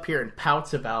 stands up here and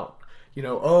pouts about, they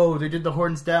did the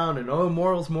horns down and,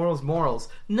 morals.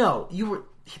 No,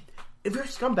 if you're a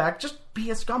scumbag, just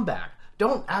be a scumbag.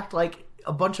 Don't act like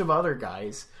a bunch of other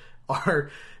guys are.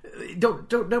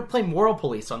 Don't play moral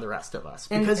police on the rest of us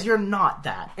because you're not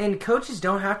that. And coaches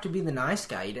don't have to be the nice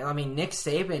guy. I mean, Nick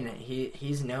Saban,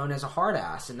 he's known as a hard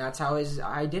ass, and that's how his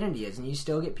identity is. And you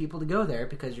still get people to go there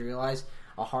because you realize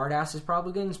a hard ass is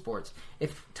probably good in sports.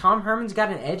 If Tom Herman's got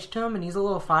an edge to him and he's a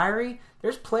little fiery,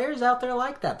 there's players out there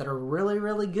like that are really,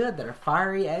 really good, that are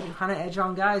fiery, kind of edge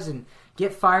on guys, and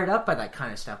get fired up by that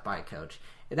kind of stuff by a coach.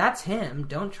 If that's him,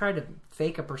 don't try to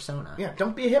fake a persona. Yeah,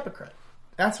 don't be a hypocrite.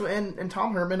 That's what, and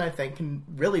Tom Herman, I think, can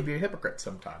really be a hypocrite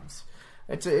sometimes.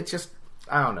 It's just,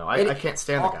 I don't know. I can't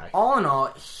stand the guy. All in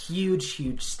all,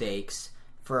 huge stakes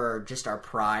for just our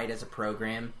pride as a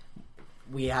program.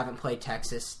 We haven't played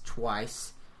Texas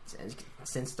twice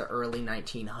since the early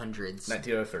 1900s.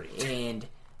 1903. And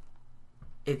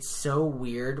it's so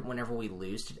weird whenever we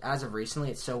lose. As of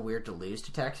recently, it's so weird to lose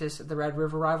to Texas at the Red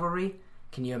River rivalry.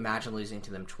 Can you imagine losing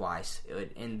to them twice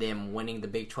and them winning the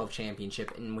Big 12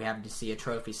 championship, and we have to see a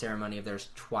trophy ceremony of theirs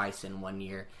twice in 1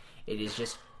 year? It is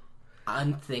just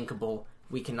unthinkable.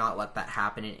 We cannot let that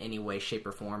happen in any way, shape,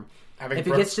 or form. If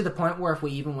it gets to the point where if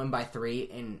we even win by 3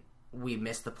 and we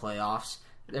miss the playoffs,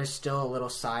 there's still a little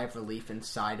sigh of relief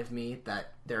inside of me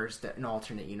that there's an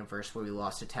alternate universe where we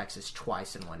lost to Texas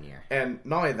twice in 1 year. And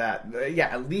not only that,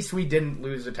 at least we didn't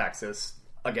lose to Texas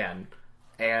again.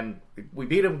 And we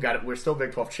beat them, got it. We're still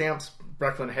Big 12 champs.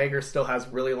 Brooklyn Hager still has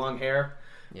really long hair.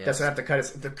 Yes. Doesn't have to cut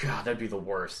his... God, that'd be the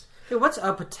worst. Hey, what's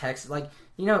up with Texas? Like,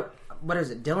 you know, what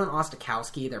is it? Dylan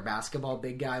Ostakowski, their basketball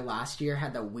big guy last year,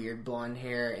 had that weird blonde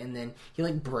hair, and then he,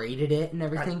 like, braided it and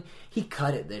everything. He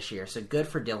cut it this year, so good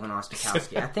for Dylan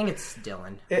Ostakowski. I think it's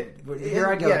Dylan. Here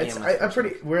I go again. I'm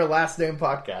pretty... We're a last name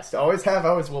podcast. Always have,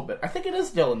 always will be. I think it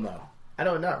is Dylan, though. I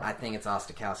don't know. I think it's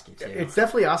Ostakowski, too. It's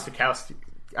definitely Ostakowski.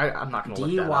 I'm not going to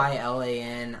look that up.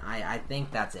 Dylan. I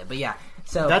think that's it. But yeah,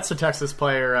 so... That's the Texas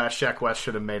player Shaq West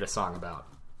should have made a song about.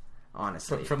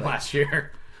 Honestly. From last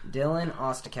year. Dylan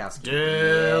Ostakowski.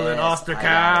 Dylan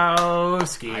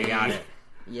Ostakowski. I got it.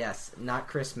 Yes, not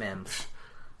Chris Mims.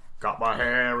 Got my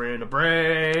hair in a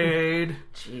braid.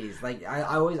 Jeez, like I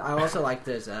also like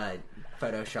those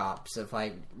photoshops of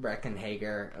like Breck and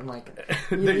Hager. I'm like,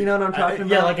 you know what I'm talking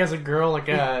about? Yeah, like as a girl, like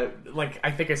I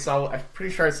think I'm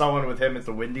pretty sure I saw one with him as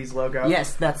the Wendy's logo.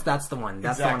 Yes, that's the one.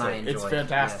 That's exactly. The one I enjoy. It's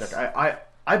fantastic.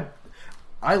 Yes.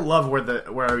 I love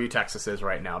where OU Texas is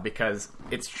right now because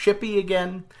it's chippy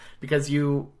again. Because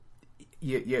you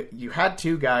had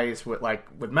two guys with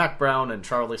Mac Brown and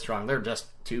Charlie Strong. They're just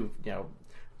two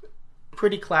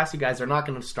pretty classy guys. They're not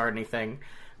going to start anything,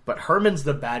 but Herman's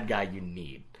the bad guy you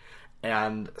need.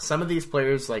 And some of these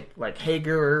players like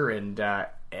Hager and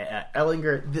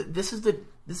Ellinger, this is the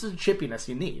chippiness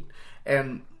you need.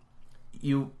 And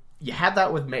you had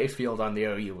that with Mayfield on the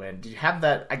OU end. You have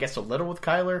that, I guess, a little with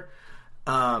Kyler.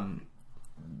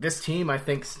 This team, I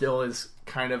think, still is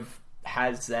kind of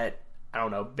has that, I don't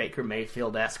know, Baker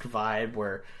Mayfield-esque vibe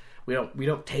where we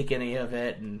don't take any of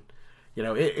it, and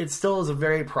it still is a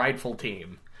very prideful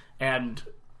team. And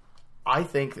I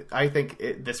think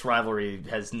this rivalry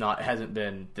hasn't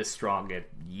been this strong in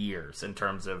years in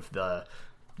terms of the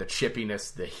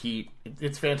chippiness, the heat.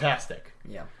 It's fantastic.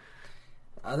 Yeah.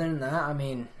 Other than that, I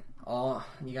mean,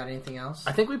 you got anything else?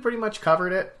 I think we pretty much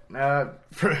covered it,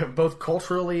 both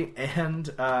culturally and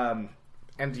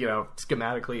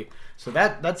schematically. So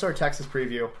that's our Texas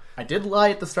preview. I did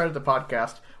lie at the start of the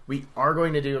podcast. We are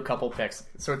going to do a couple picks,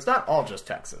 so it's not all just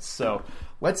Texas. So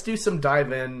let's do some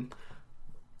dive in.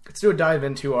 Let's do a dive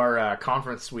into our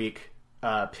conference week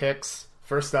picks.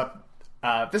 First up,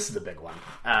 this is a big one.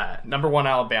 Number 1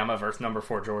 Alabama versus number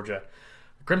 4 Georgia.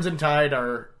 Crimson Tide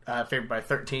are favored by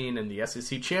 13 in the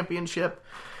SEC championship.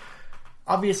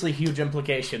 Obviously, huge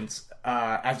implications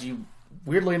as you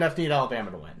weirdly enough need Alabama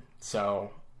to win.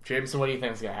 So, Jameson, what do you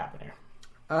think is going to happen here?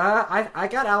 I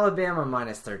got Alabama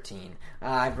minus 13.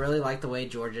 I really like the way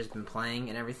Georgia's been playing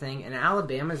and everything, and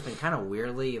Alabama's been kind of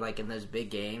weirdly in those big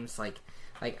games,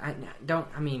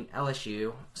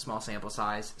 LSU, small sample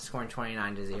size, scoring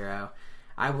 29-0.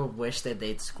 I would wish that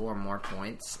they'd score more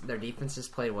points. Their defense has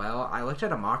played well. I looked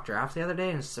at a mock draft the other day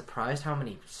and was surprised how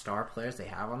many star players they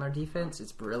have on their defense.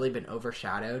 It's really been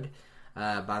overshadowed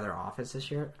by their offense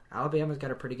this year. Alabama's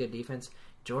got a pretty good defense.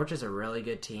 Georgia's a really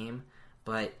good team,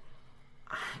 but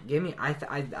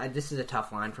this is a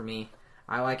tough line for me.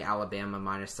 I like Alabama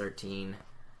minus 13.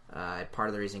 Part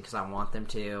of the reason because I want them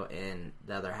to, and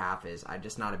the other half is I'm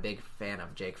just not a big fan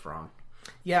of Jake Fromm.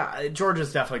 Yeah,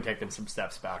 Georgia's definitely taken some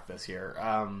steps back this year.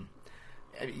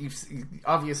 You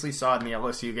obviously saw it in the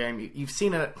LSU game. You've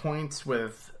seen it at points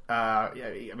with,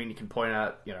 you can point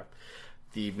out,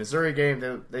 the Missouri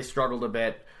game, they struggled a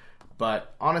bit.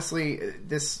 But honestly,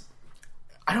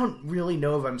 I don't really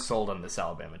know if I'm sold on this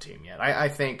Alabama team yet. I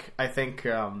think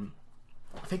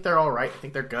they're all right. I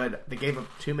think they're good. They gave up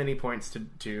too many points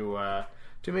to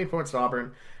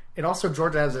Auburn. And also,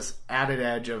 Georgia has this added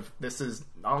edge of this is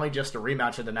not only just a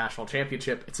rematch of the national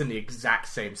championship; it's in the exact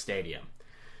same stadium.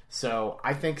 So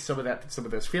I think some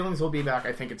of those feelings will be back.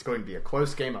 I think it's going to be a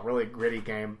close game, a really gritty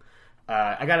game.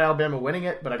 I got Alabama winning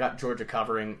it, but I got Georgia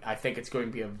covering. I think it's going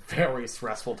to be a very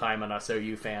stressful time on us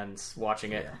OU fans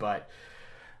watching it. Yeah. But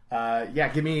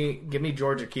give me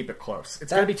Georgia. Keep it close.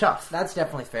 It's going to be tough. That's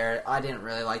definitely fair. I didn't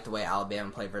really like the way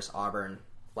Alabama played versus Auburn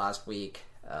last week,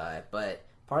 but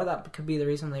part of that could be the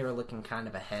reason they were looking kind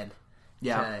of ahead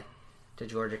to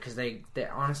Georgia, because they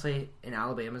honestly, in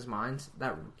Alabama's minds,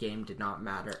 that game did not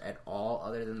matter at all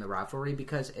other than the rivalry,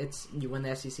 because you win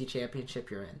the SEC championship,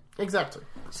 you're in. Exactly.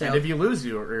 So, and if you lose,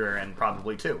 you're in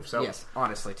probably too. So yes,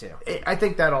 honestly too. I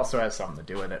think that also has something to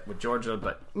do with it with Georgia,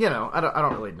 but I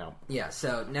don't really know. Yeah.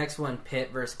 So next one,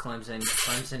 Pitt versus Clemson.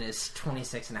 Clemson is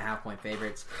 26.5 point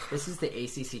favorites. This is the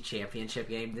ACC championship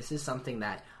game. This is something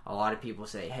that a lot of people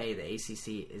say, hey, the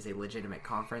ACC is a legitimate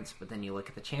conference, but then you look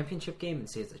at the championship game and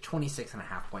see it's a 26.5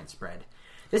 point spread.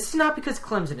 This is not because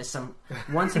Clemson is some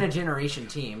once-in-a-generation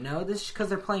team. No, this is because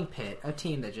they're playing Pitt, a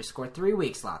team that just scored 3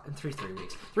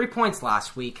 points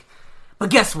last week. But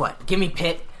guess what? Give me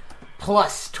Pitt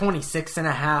plus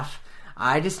 26.5.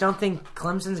 I just don't think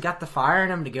Clemson's got the fire in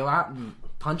them to go out and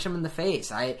punch them in the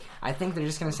face. I think they're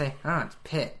just going to say, it's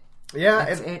Pitt. Yeah,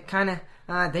 It kind of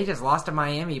they just lost to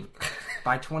Miami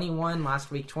by 21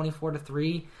 last week,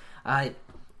 24-3.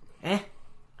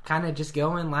 Kind of just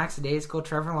going lackadaisical.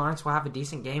 Trevor Lawrence will have a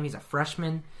decent game. He's a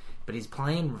freshman, but he's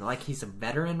playing like he's a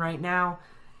veteran right now.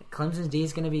 Clemson's D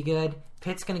is going to be good.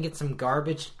 Pitt's going to get some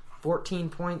garbage, 14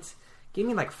 points. Give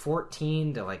me like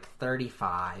 14 to like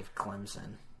 35,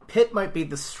 Clemson. Pitt might be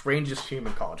the strangest team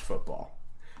in college football.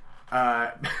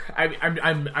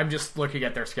 I'm just looking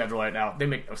at their schedule right now. They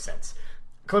make no sense.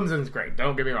 Clemson's great,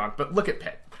 don't get me wrong, but look at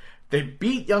Pitt. They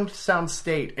beat Youngstown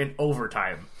State in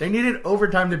overtime. They needed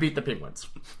overtime to beat the Penguins.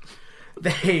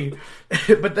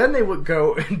 But then they would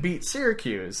go and beat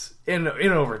Syracuse in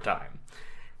overtime.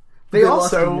 They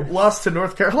also lost to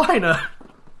North Carolina,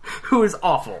 who is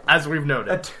awful, as we've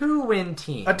noted. A two-win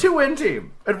team. A two-win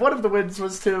team. And one of the wins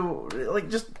was to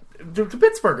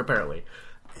Pittsburgh, apparently.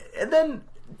 And then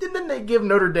they give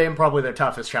Notre Dame probably their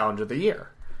toughest challenge of the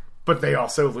year. But they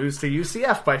also lose to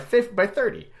UCF by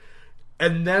 30.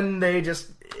 And then they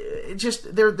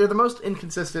they're the most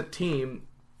inconsistent team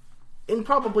in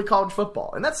probably college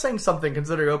football. And that's saying something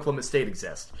considering Oklahoma State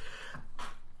exists.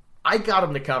 I got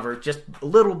them to cover just a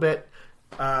little bit.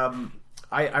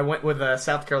 I went with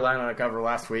South Carolina to cover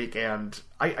last week, and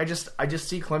I just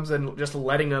see Clemson just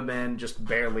letting them in just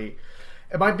barely.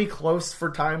 It might be close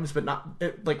for times, but not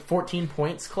like 14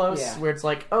 points close, where it's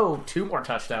like, 2 more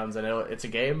touchdowns and it's a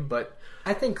game. But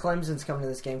I think Clemson's coming to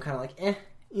this game kind of like,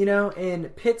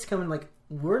 and Pitt's coming like,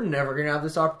 we're never going to have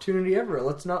this opportunity ever.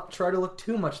 Let's not try to look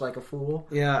too much like a fool.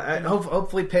 Yeah,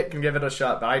 hopefully Pitt can give it a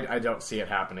shot, but I don't see it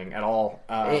happening at all.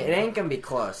 It ain't going to be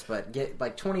close, but get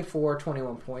like 24,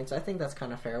 21 points. I think that's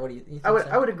kind of fair. What do you think?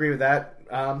 I would agree with that.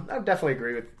 I would definitely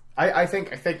agree with. I think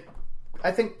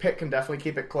Pitt can definitely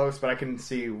keep it close, but I can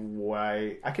see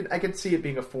why. I can see it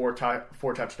being a 4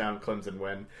 touchdown Clemson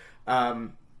win.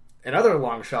 In other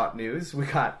long shot news, we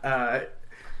got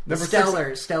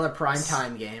stellar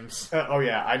primetime games.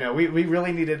 Yeah, I know. We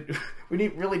really needed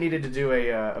to do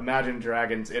a Imagine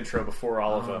Dragons intro before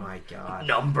all of them. Oh my god.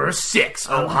 Number 6,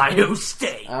 Ohio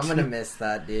State. I'm gonna miss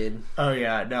that, dude. Oh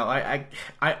yeah, no,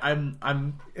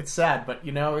 I'm. It's sad, but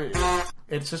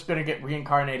it's just gonna get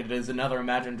reincarnated as another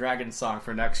Imagine Dragons song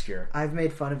for next year. I've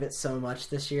made fun of it so much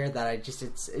this year that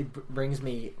it brings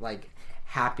me like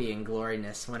happy and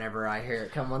gloriness whenever I hear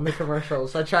it come on the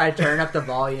commercials. I try to turn up the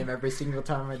volume every single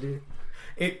time I do.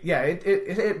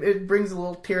 It brings a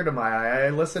little tear to my eye. I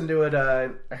listened to it. I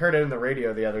heard it in the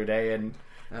radio the other day, and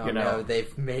no,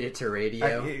 they've made it to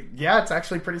radio. It's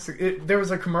actually pretty. There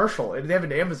was a commercial. They have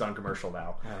an Amazon commercial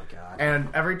now. Oh god! And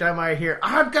every time I hear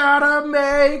 "I've gotta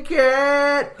make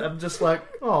it," I'm just like,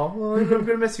 oh, I'm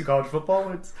gonna miss you, college football.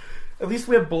 At least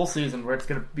we have bowl season where it's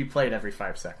gonna be played every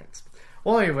 5 seconds.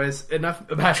 Well, anyways,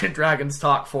 enough Imagine Dragons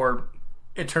talk for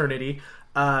eternity.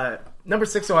 Number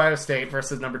 6 Ohio State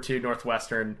versus number 2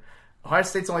 Northwestern. Ohio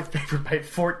State's only favored by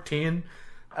 14.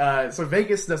 So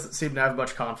Vegas doesn't seem to have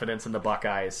much confidence in the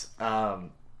Buckeyes.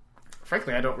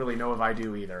 Frankly, I don't really know if I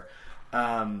do either.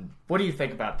 What do you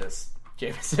think about this,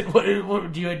 Jameson?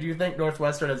 Do you think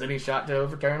Northwestern has any shot to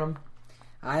overturn them?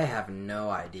 I have no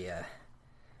idea.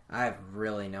 I have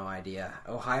really no idea.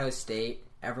 Ohio State,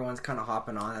 everyone's kind of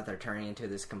hopping on that they're turning into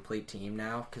this complete team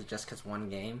now because one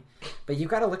game. But you've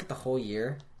got to look at the whole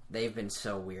year. They've been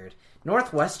so weird.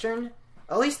 Northwestern,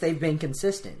 at least they've been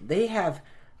consistent. They have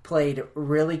played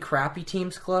really crappy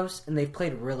teams close, and they've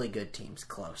played really good teams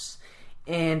close.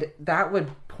 And that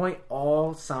would point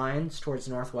all signs towards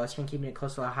Northwestern keeping it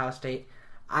close to Ohio State.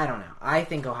 I don't know. I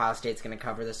think Ohio State's going to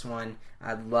cover this one.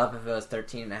 I'd love if it was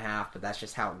 13.5, but that's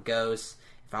just how it goes.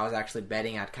 If I was actually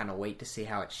betting, I'd kind of wait to see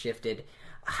how it shifted.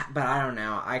 But I don't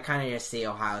know. I kind of just see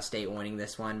Ohio State winning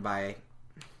this one by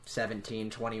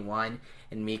 17-21,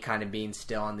 and me kind of being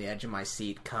still on the edge of my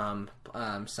seat come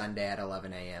Sunday at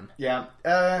 11 a.m. Yeah,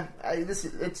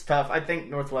 it's tough. I think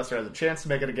Northwestern has a chance to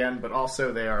make it again, but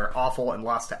also they are awful and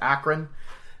lost to Akron.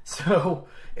 So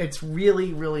it's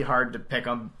really, really hard to pick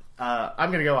them.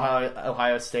 I'm going to go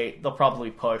Ohio State. They'll probably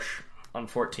push on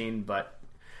 14, but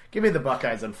give me the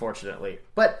Buckeyes, unfortunately.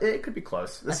 But it could be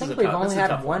close. I think we've only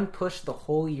had one push the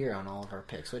whole year on all of our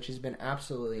picks, which has been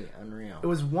absolutely unreal. It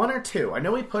was 1 or 2. I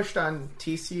know we pushed on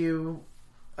TCU.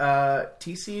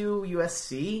 TCU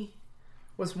USC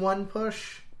was one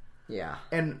push. Yeah.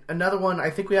 And another one,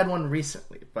 I think we had one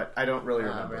recently, but I don't really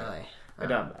remember. Really? I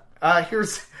don't.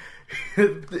 Here's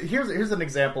an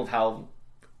example of how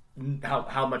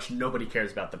much nobody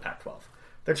cares about the Pac-12.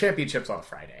 Their championship's on a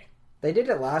Friday. They did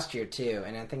it last year too,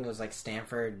 and I think it was like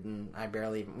Stanford, and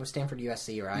was Stanford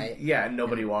USC, right? Yeah, and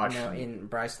nobody watched. No, and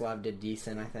Bryce Love did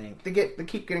decent, I think. They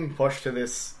keep getting pushed to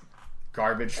this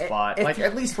garbage spot. Like,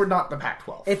 at least we're not the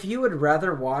Pac-12. If you would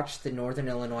rather watch the Northern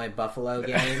Illinois Buffalo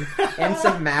game and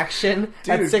some action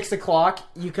at Dude. 6 o'clock,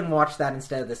 you can watch that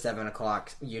instead of the 7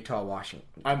 o'clock Utah Washington.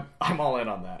 I'm all in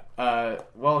on that.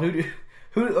 Well,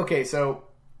 okay, so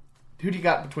who do you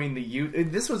got between the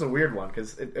Utes? This was a weird one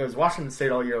because it was Washington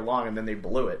State all year long, and then they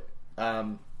blew it.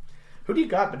 Who do you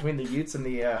got between the Utes and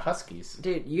the Huskies?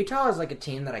 Dude, Utah is like a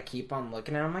team that I keep on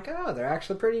looking at. I'm like, oh, they're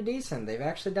actually pretty decent. They've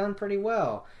actually done pretty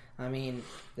well. I mean,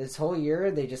 this whole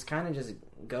year, they just kind of just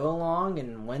go along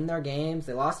and win their games.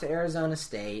 They lost to Arizona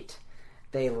State.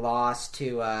 They lost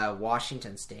to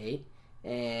Washington State.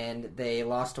 And they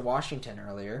lost to Washington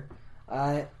earlier.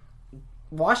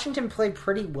 Washington played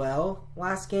pretty well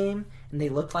last game, and they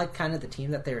looked like kind of the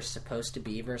team that they were supposed to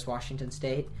be versus Washington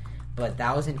State. But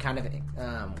that was in kind of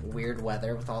weird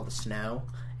weather with all the snow,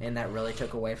 and that really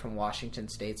took away from Washington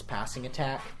State's passing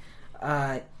attack.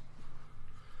 I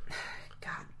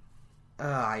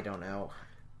don't know.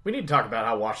 We need to talk about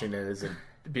how Washington is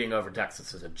being over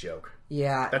Texas is a joke.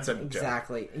 Yeah, That's a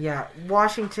exactly. Yeah,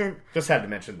 Washington. Just had to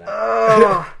mention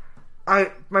that.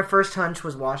 My first hunch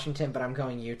was Washington, but I'm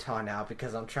going Utah now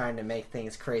because I'm trying to make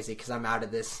things crazy because I'm out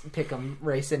of this pick'em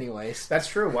race anyways. That's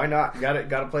true. Why not? Got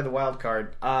to play the wild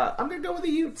card. I'm gonna go with the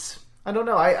Utes. I don't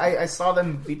know. I saw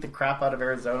them beat the crap out of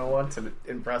Arizona once, and it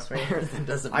impressed me. It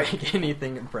doesn't make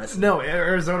anything impressive. No,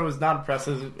 Arizona was not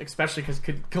impressive, especially because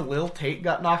Khalil Tate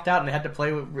got knocked out and they had to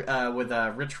play with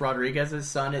Rich Rodriguez's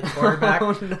son at quarterback.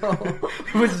 Oh no,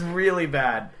 it was really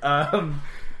bad.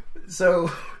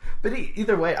 But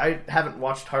either way, I haven't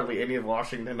watched hardly any of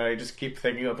Washington. I just keep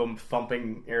thinking of them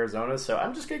thumping Arizona, so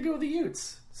I'm just gonna go with the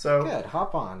Utes. So good,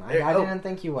 hop on. I didn't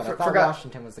think you would. I thought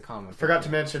Washington was the common. Forgot to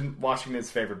mention Washington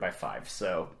is favored by 5.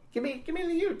 So give me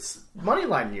the Utes,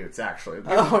 moneyline Utes actually.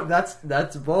 Oh,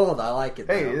 that's bold. I like it.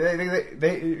 Hey,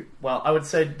 they well, I would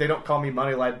say they don't call me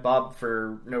Moneyline Bob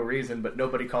for no reason, but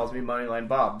nobody calls me Moneyline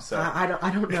Bob. So I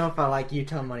don't know if I like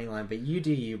Utah moneyline, but you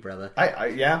do you, brother.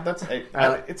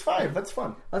 It's 5. That's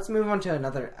fun. Let's move on to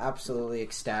another absolutely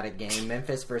ecstatic game.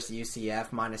 Memphis versus UCF,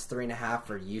 -3.5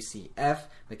 for UCF.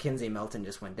 Mackenzie Milton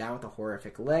just went down with a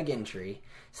horrific leg injury,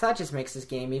 so that just makes this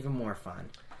game even more fun.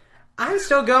 I'm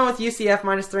still going with UCF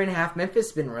 -3.5. Memphis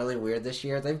has been really weird this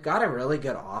year. They've got a really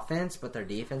good offense, but their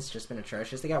defense has just been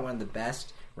atrocious. They got one of the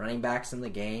best running backs in the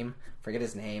game. Forget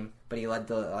his name, but he led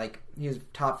he was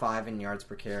top 5 in yards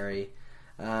per carry.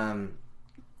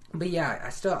 But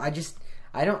yeah,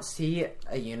 I don't see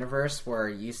a universe where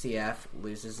UCF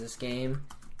loses this game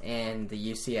and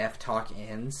the UCF talk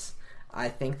ends. I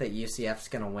think that UCF's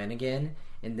going to win again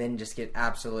and then just get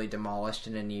absolutely demolished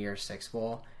in a New Year's Six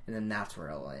Bowl, and then that's where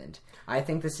it'll end. I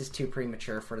think this is too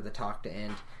premature for the talk to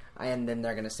end, and then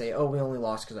they're going to say, oh, we only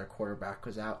lost because our quarterback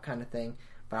was out kind of thing.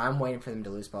 But I'm waiting for them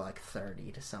to lose by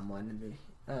 30 to someone in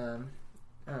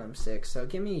the 6. So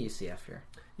give me UCF here.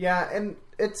 Yeah, and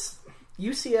it's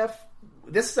UCF.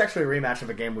 This is actually a rematch of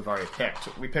a game we've already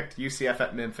picked. We picked UCF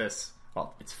at Memphis.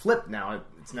 Well, it's flipped now.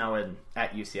 It's now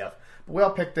at UCF. But we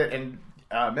all picked it, and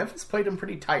Memphis played them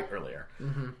pretty tight earlier.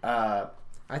 Mm-hmm.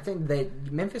 I think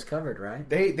Memphis covered, right?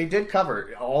 They did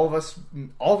cover. All of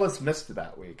us missed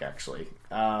that week, actually.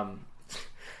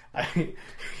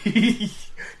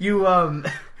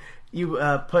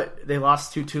 They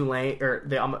lost to Tulane,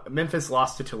 or Memphis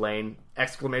lost to Tulane!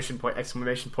 Exclamation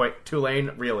point!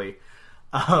 Tulane, really?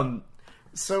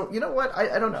 So you know what?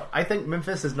 I don't know. I think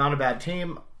Memphis is not a bad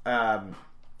team. I'm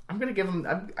gonna give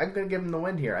them the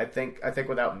win here. I think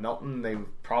without Milton, they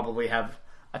probably have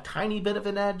a tiny bit of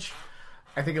an edge.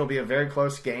 I think it'll be a very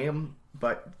close game,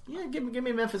 but yeah, give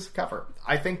me Memphis to cover.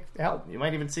 I think you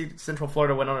might even see Central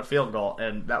Florida win on a field goal,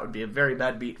 and that would be a very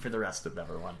bad beat for the rest of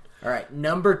everyone. All right,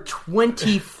 number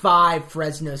 25,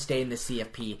 Fresno State in the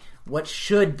CFP. What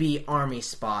should be Army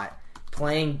spot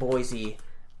playing Boise.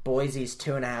 Boise's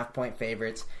 2.5-point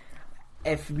favorites.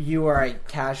 If you are a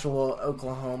casual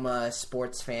Oklahoma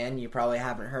sports fan, you probably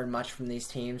haven't heard much from these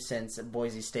teams since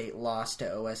Boise State lost to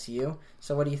OSU.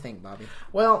 So what do you think, Bobby?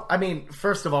 Well, I mean,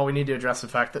 first of all, we need to address the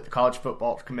fact that the College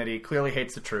Football Committee clearly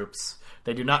hates the troops.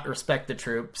 They do not respect the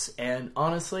troops. And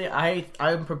honestly,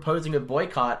 I'm proposing a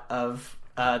boycott of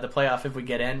the playoff if we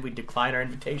get in. We decline our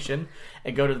invitation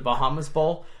and go to the Bahamas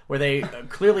Bowl, where they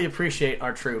clearly appreciate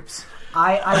our troops.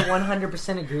 I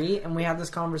 100% agree, and we had this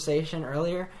conversation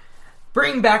earlier.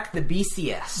 Bring back the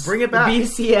BCS. Bring it back. The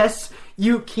BCS,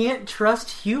 you can't trust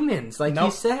humans, like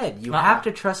you said. You have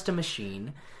to trust a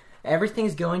machine.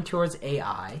 Everything's going towards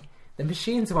AI. The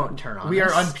machines won't turn on We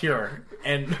us. are unpure,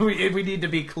 and we need to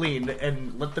be clean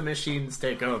and let the machines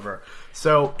take over.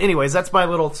 So, anyways, that's my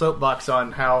little soapbox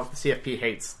on how the CFP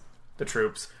hates the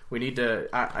troops. We need to,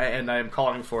 and I am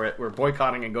calling for it. We're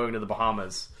boycotting and going to the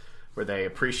Bahamas, where they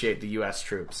appreciate the U.S.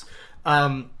 troops.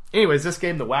 Anyways, this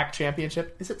game, the WAC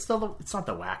championship, is it still it's not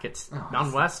the WAC, it's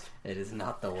Mountain West? It is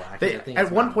not the WAC.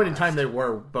 At one point in time, they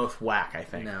were both WAC, I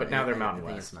think, but now they're Mountain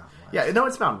think West. it's Mountain West. Yeah, no,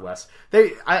 it's Mountain West.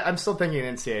 I'm still thinking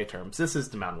in NCAA terms. This is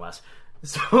the Mountain West.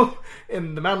 So,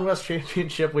 in the Mountain West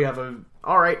championship, we have an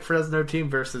alright Fresno team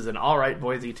versus an alright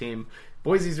Boise team.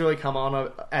 Boise's really come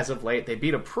on as of late. They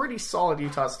beat a pretty solid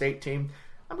Utah State team.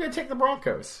 I'm going to take the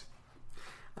Broncos.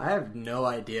 I have no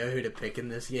idea who to pick in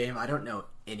this game. I don't know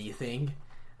anything.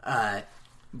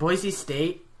 Boise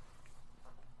State,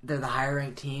 they're the higher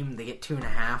ranked team. They get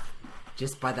 2.5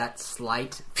 just by that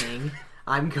slight thing.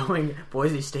 I'm going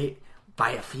Boise State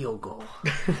by a field goal.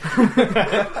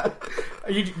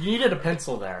 You needed a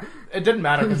pencil there. It didn't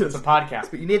matter because it's a podcast,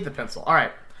 but you need the pencil. All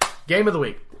right, game of the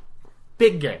week.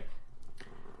 Big game.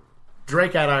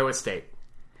 Drake at Iowa State.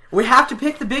 We have to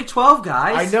pick the Big 12,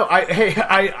 guys. I know.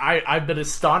 I've been a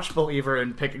staunch believer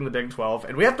in picking the Big 12,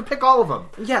 and we have to pick all of them.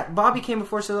 Yeah, Bobby came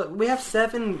before, so we have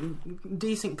 7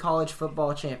 decent college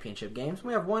football championship games.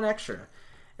 We have 1 extra.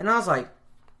 And I was like,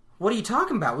 what are you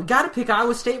talking about? We got to pick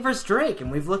Iowa State versus Drake.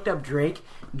 And we've looked up Drake.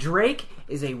 Drake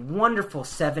is a wonderful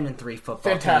 7-3 football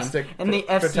Fantastic. team. And the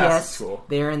FCS,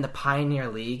 they're in the Pioneer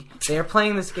League. They are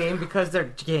playing this game because their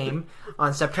game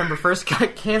on September 1st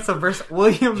got canceled versus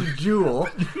William Jewell.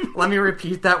 Let me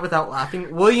repeat that without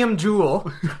laughing. William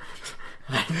Jewell.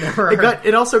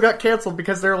 It also got canceled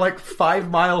because they're like 5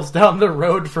 miles down the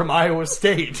road from Iowa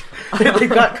State. And they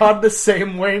got caught in the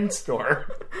same Wayne store.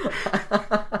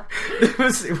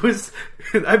 It was.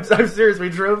 I'm serious. We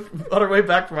drove on our way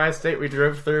back from Iowa State. We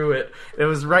drove through it. It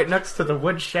was right next to the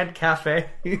Woodshed Cafe,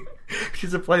 which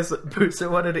is a place that Booster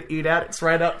wanted to eat at. It's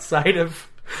right outside of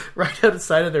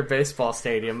their baseball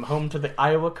stadium, home to the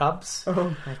Iowa Cubs.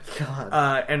 Oh my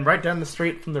god! And right down the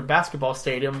street from their basketball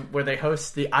stadium, where they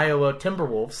host the Iowa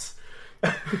Timberwolves.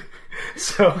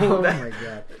 So my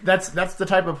god, that's the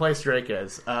type of place Drake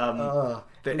is.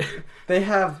 They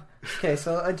have. Okay,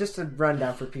 so just a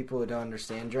rundown for people who don't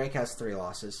understand. Drake has 3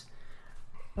 losses.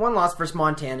 1 loss versus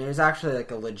Montana, who's actually like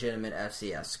a legitimate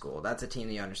FCS school. That's a team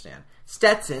that you understand.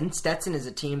 Stetson is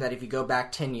a team that if you go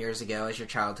back 10 years ago as your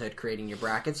childhood creating your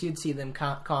brackets, you'd see them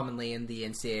commonly in the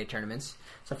NCAA tournaments.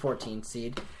 It's a 14th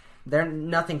seed. They're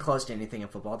nothing close to anything in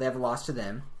football. They have a loss to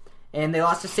them. And they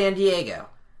lost to San Diego.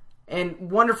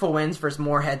 And wonderful wins versus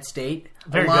Morehead State.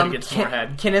 Very good against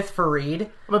Morehead. Kenneth Fareed.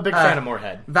 I'm a big fan of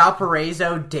Morehead.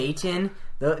 Valparaiso, Dayton,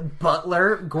 the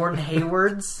Butler, Gordon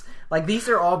Hayward's. Like, these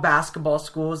are all basketball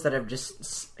schools that have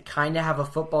just kind of have a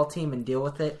football team and deal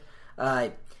with it.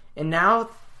 And now,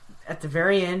 at the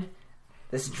very end,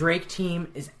 this Drake team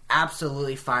is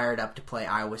absolutely fired up to play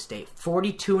Iowa State.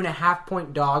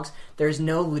 42.5-point dogs. There's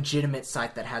no legitimate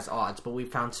site that has odds, but we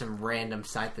found some random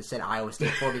site that said Iowa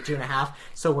State 42.5,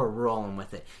 so we're rolling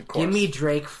with it. Give me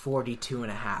Drake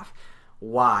 42.5.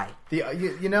 Why?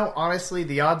 Honestly,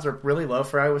 the odds are really low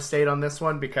for Iowa State on this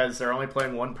one because they're only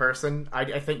playing one person.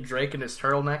 I think Drake and his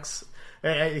turtlenecks,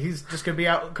 he's just going to be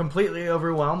out completely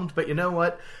overwhelmed. But you know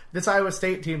what? This Iowa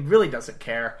State team really doesn't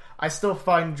care. I still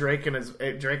find Drake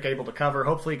able to cover.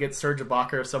 Hopefully, get Serge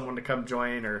Ibaka or someone to come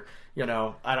join, or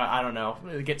I don't know,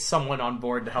 get someone on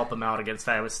board to help him out against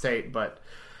Iowa State. But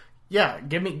yeah,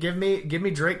 give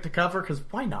me Drake to cover, because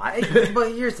why not?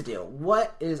 But here's the deal: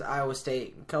 what is Iowa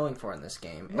State going for in this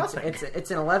game? Nothing.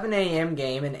 It's an 11 a.m.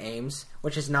 game in Ames,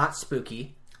 which is not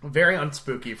spooky. Very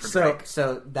unspooky for Drake.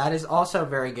 So that is also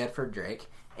very good for Drake.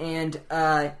 And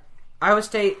Iowa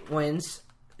State wins.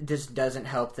 This doesn't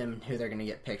help them who they're going to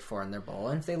get picked for in their bowl.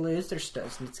 And if they lose, it's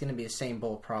going to be the same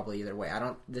bowl probably either way.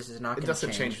 This is not going to change. It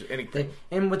doesn't change anything.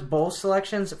 And with bowl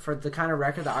selections, for the kind of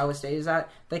record that Iowa State is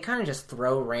at, they kind of just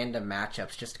throw random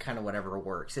matchups, just kind of whatever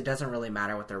works. It doesn't really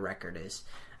matter what their record is.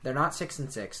 They're not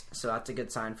 6-6, so that's a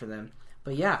good sign for them.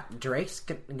 But yeah, Drake's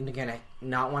going to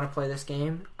not want to play this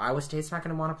game. Iowa State's not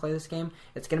going to want to play this game.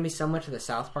 It's going to be similar to the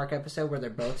South Park episode where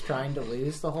they're both trying to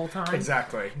lose the whole time.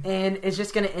 Exactly. And it's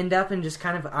just going to end up in just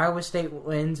kind of Iowa State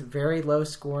wins, very low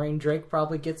scoring. Drake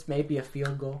probably gets maybe a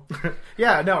field goal.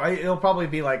 Yeah, no, it'll probably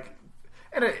be like,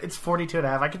 and it's 42.5.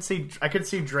 I could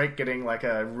see Drake getting like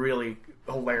a really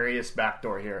hilarious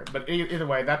backdoor here. But either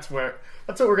way, that's what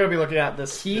we're going to be looking at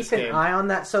this game. Keep an eye on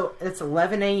that. So it's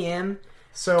 11 a.m.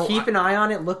 So keep an eye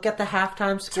on it. Look at the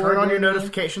halftime score. Turn on your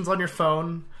notifications on your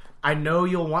phone. I know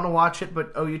you'll want to watch it,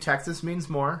 but OU Texas means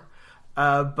more.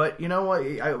 But you know what?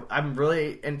 I'm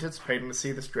really anticipating to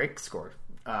see this Drake score.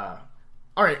 All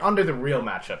right, on to the real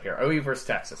matchup here. OU versus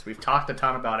Texas. We've talked a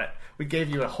ton about it. We gave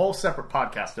you a whole separate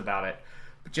podcast about it.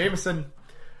 But Jameson,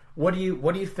 What do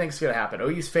you think's going to happen?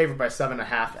 OU's favored by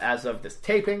 7.5 as of this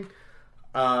taping.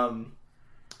 I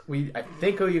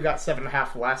think OU got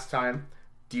 7.5 last time.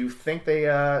 Do you think they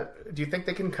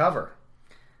can cover?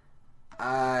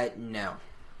 No,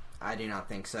 I do not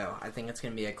think so. I think it's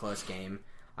going to be a close game.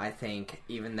 I think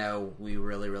even though we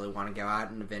really, really want to go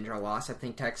out and avenge our loss, I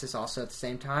think Texas also at the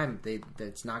same time,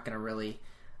 it's not going to really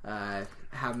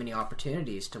have many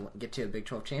opportunities to get to a Big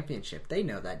 12 championship. They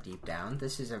know that deep down.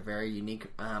 This is a very unique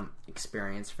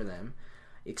experience for them,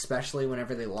 especially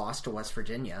whenever they lost to West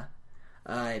Virginia.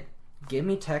 Give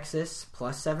me Texas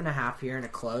plus 7.5 here in a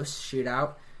close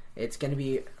shootout. It's going to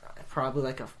be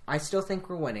probably I still think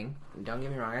we're winning. Don't get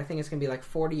me wrong. I think it's going to be like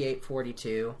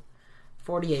 48-42,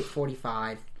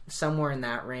 48-45, somewhere in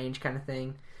that range kind of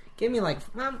thing. Give me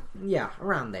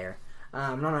around there.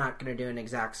 I'm not going to do an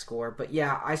exact score, but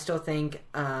yeah, I still think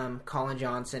Colin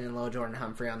Johnson and Lil Jordan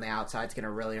Humphrey on the outside is going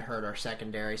to really hurt our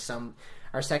secondary.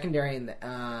 Our secondary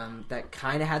that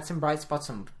kind of had some bright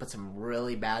spots, but some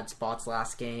really bad spots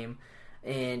last game.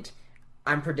 And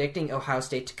I'm predicting Ohio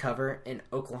State to cover and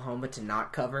Oklahoma to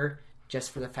not cover,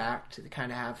 just for the fact to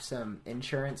kind of have some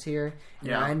insurance here.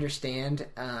 Yeah. And I understand.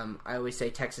 I always say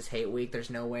Texas Hate Week. There's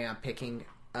no way I'm picking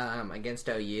against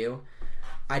OU.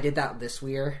 I did that this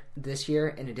year,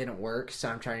 and it didn't work, so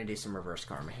I'm trying to do some reverse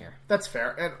karma here. That's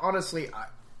fair. And honestly,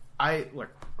 why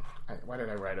did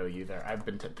I write OU there? I've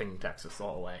been thinking Texas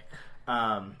all the way.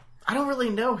 I don't really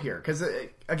know here, because,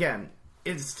 again,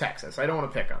 it's Texas. I don't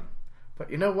want to pick them. But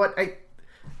you know what?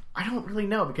 I don't really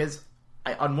know, because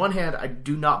on one hand, I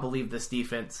do not believe this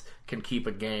defense can keep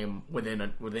a game within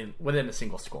a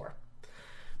single score.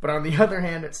 But on the other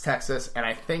hand, it's Texas, and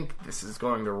I think this is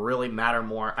going to really matter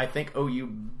more. I think OU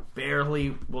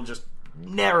barely will just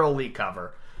narrowly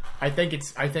cover. I think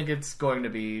it's going to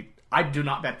be. I do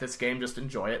not bet this game. Just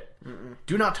enjoy it. Mm-mm.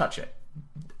 Do not touch it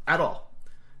at all.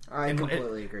 I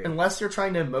completely agree. Unless you're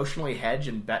trying to emotionally hedge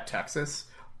and bet Texas,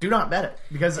 do not bet it,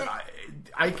 because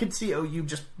I could see OU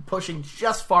just pushing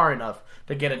just far enough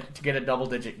to get a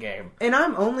double-digit game. And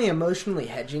I'm only emotionally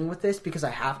hedging with this because I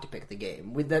have to pick the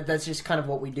game. That's just kind of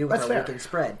what we do with our weekend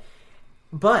spread.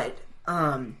 But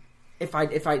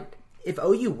if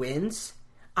OU wins,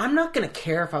 I'm not going to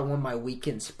care if I won my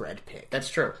weekend spread pick. That's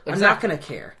true. Exactly. I'm not going to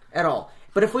care at all.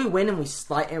 But if we win and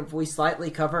if we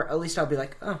slightly cover, at least I'll be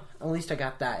like, oh, at least I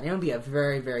got that, and it'll be a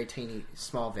very, very teeny,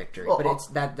 small victory. Well,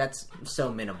 but that's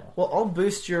so minimal. Well, I'll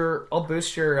boost your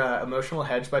emotional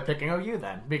hedge by picking OU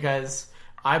then, because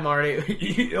I'm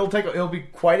already. It'll be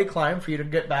quite a climb for you to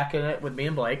get back in it with me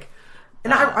and Blake.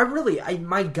 And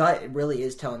my gut really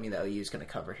is telling me that OU is going to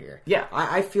cover here. Yeah,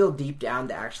 I feel deep down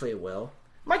that actually it will.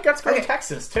 My gut's going to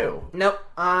Texas too. Nope,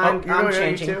 I'm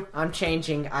changing. I'm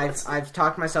changing. I've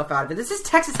talked myself out of it. This is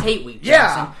Texas Hate Week,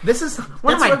 Jackson. Yeah, this is.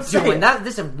 What am I doing?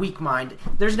 This is a weak mind.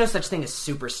 There's no such thing as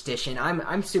superstition.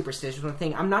 I'm superstitious with the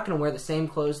thing. I'm not going to wear the same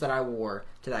clothes that I wore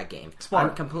to that game.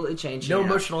 Smart. I'm completely changing. No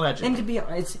emotional hedging. And to be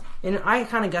honest, and I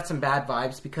kind of got some bad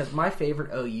vibes because my favorite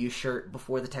OU shirt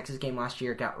before the Texas game last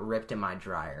year got ripped in my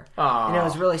dryer. Aww. And it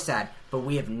was really sad. But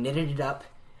we have knitted it up,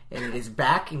 and it is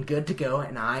back and good to go,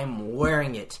 and I'm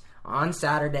wearing it on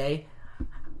Saturday.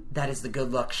 That is the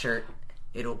good luck shirt.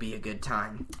 It'll be a good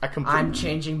time. I'm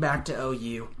changing back to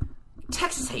OU.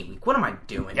 Texas Hate Week. What am I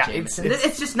doing, Jameson?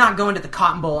 It's just not going to the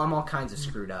Cotton Bowl. I'm all kinds of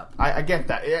screwed up. I get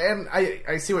that, and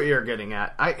I see what you're getting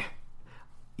at.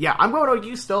 I'm going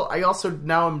OU still. I also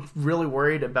now I'm really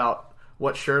worried about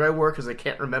what shirt I wore because I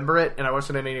can't remember it, and I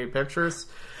wasn't in any pictures.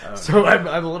 So I'm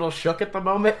a little shook at the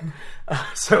moment.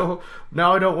 So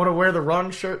now I don't want to wear the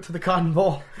wrong shirt to the Cotton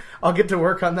Bowl. I'll get to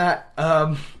work on that.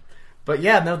 But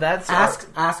yeah, no, that's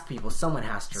ask people. Someone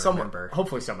has to remember.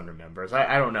 Hopefully, someone remembers.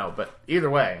 I don't know, but either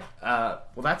way, well,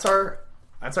 that's our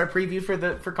preview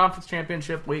for Conference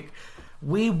Championship Week.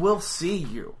 We will see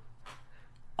you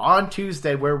on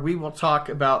Tuesday, where we will talk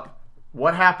about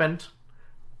what happened.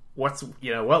 What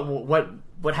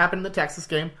happened in the Texas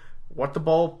game? What the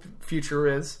bowl future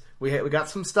is. We got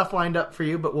some stuff lined up for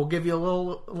you, but we'll give you a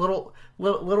little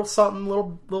something,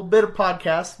 little bit of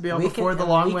podcast before the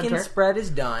long winter. Weekend spread is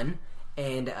done,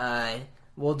 and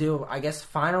we'll do, I guess,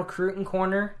 final Cruton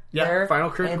Corner. Yeah, there, final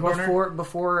Cruton Corner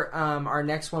before our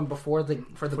next one for the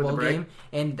bowl game,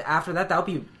 and after that'll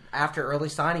be after early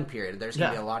signing period. There's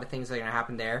gonna be a lot of things that are gonna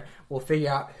happen there. We'll figure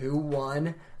out who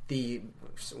won the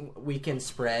weekend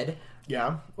spread.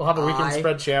 Yeah, we'll have a weekend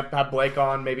spread champ. Have Blake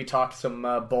on, maybe talk some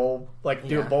bowl,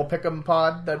 do a bowl pick'em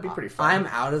pod. That'd be pretty fun. I'm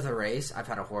out of the race. I've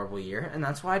had a horrible year, and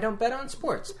that's why I don't bet on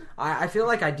sports. I feel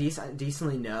like I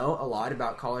decently know a lot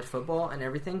about college football and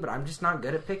everything, but I'm just not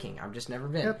good at picking. I've just never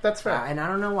been. Yep, that's fair. And I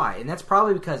don't know why. And that's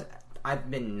probably because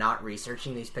I've been not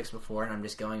researching these picks before, and I'm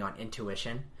just going on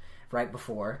intuition. right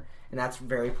before. And that's a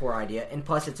very poor idea. And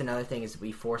plus, it's another thing is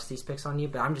we force these picks on you,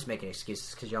 but I'm just making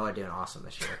excuses because y'all are doing awesome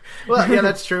this year. Well, yeah,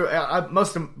 that's true.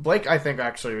 Most of Blake, I think,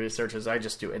 actually researches. I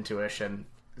just do intuition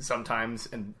sometimes,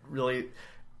 and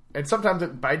sometimes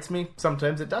it bites me,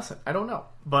 sometimes it doesn't. I don't know.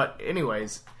 But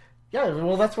anyways, yeah,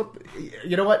 well, that's what,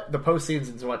 you know what? The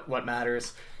postseason's what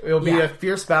matters. It'll be a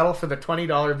fierce battle for the $20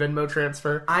 Venmo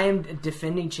transfer. I am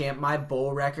defending champ. My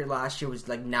bowl record last year was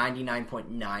like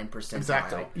 99.9%.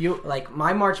 Exactly.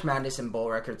 My March Madness and bowl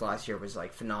records last year was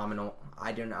like phenomenal.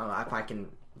 I don't know if I can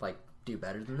like do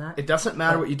better than that. It doesn't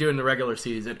matter what you do in the regular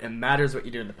season. It matters what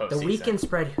you do in the postseason. The weekend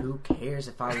spread, who cares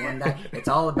if I won that? It's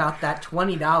all about that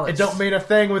 $20. It don't mean a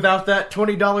thing without that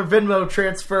 $20 Venmo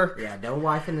transfer. Yeah, no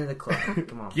wife into the club.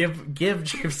 Come on. Give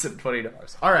Jameson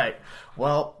 $20. All right.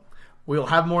 Well, we'll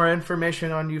have more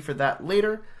information on you for that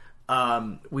later.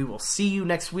 We will see you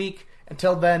next week.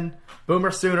 Until then,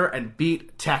 Boomer Sooner and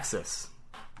beat Texas.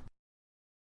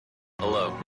 Hello.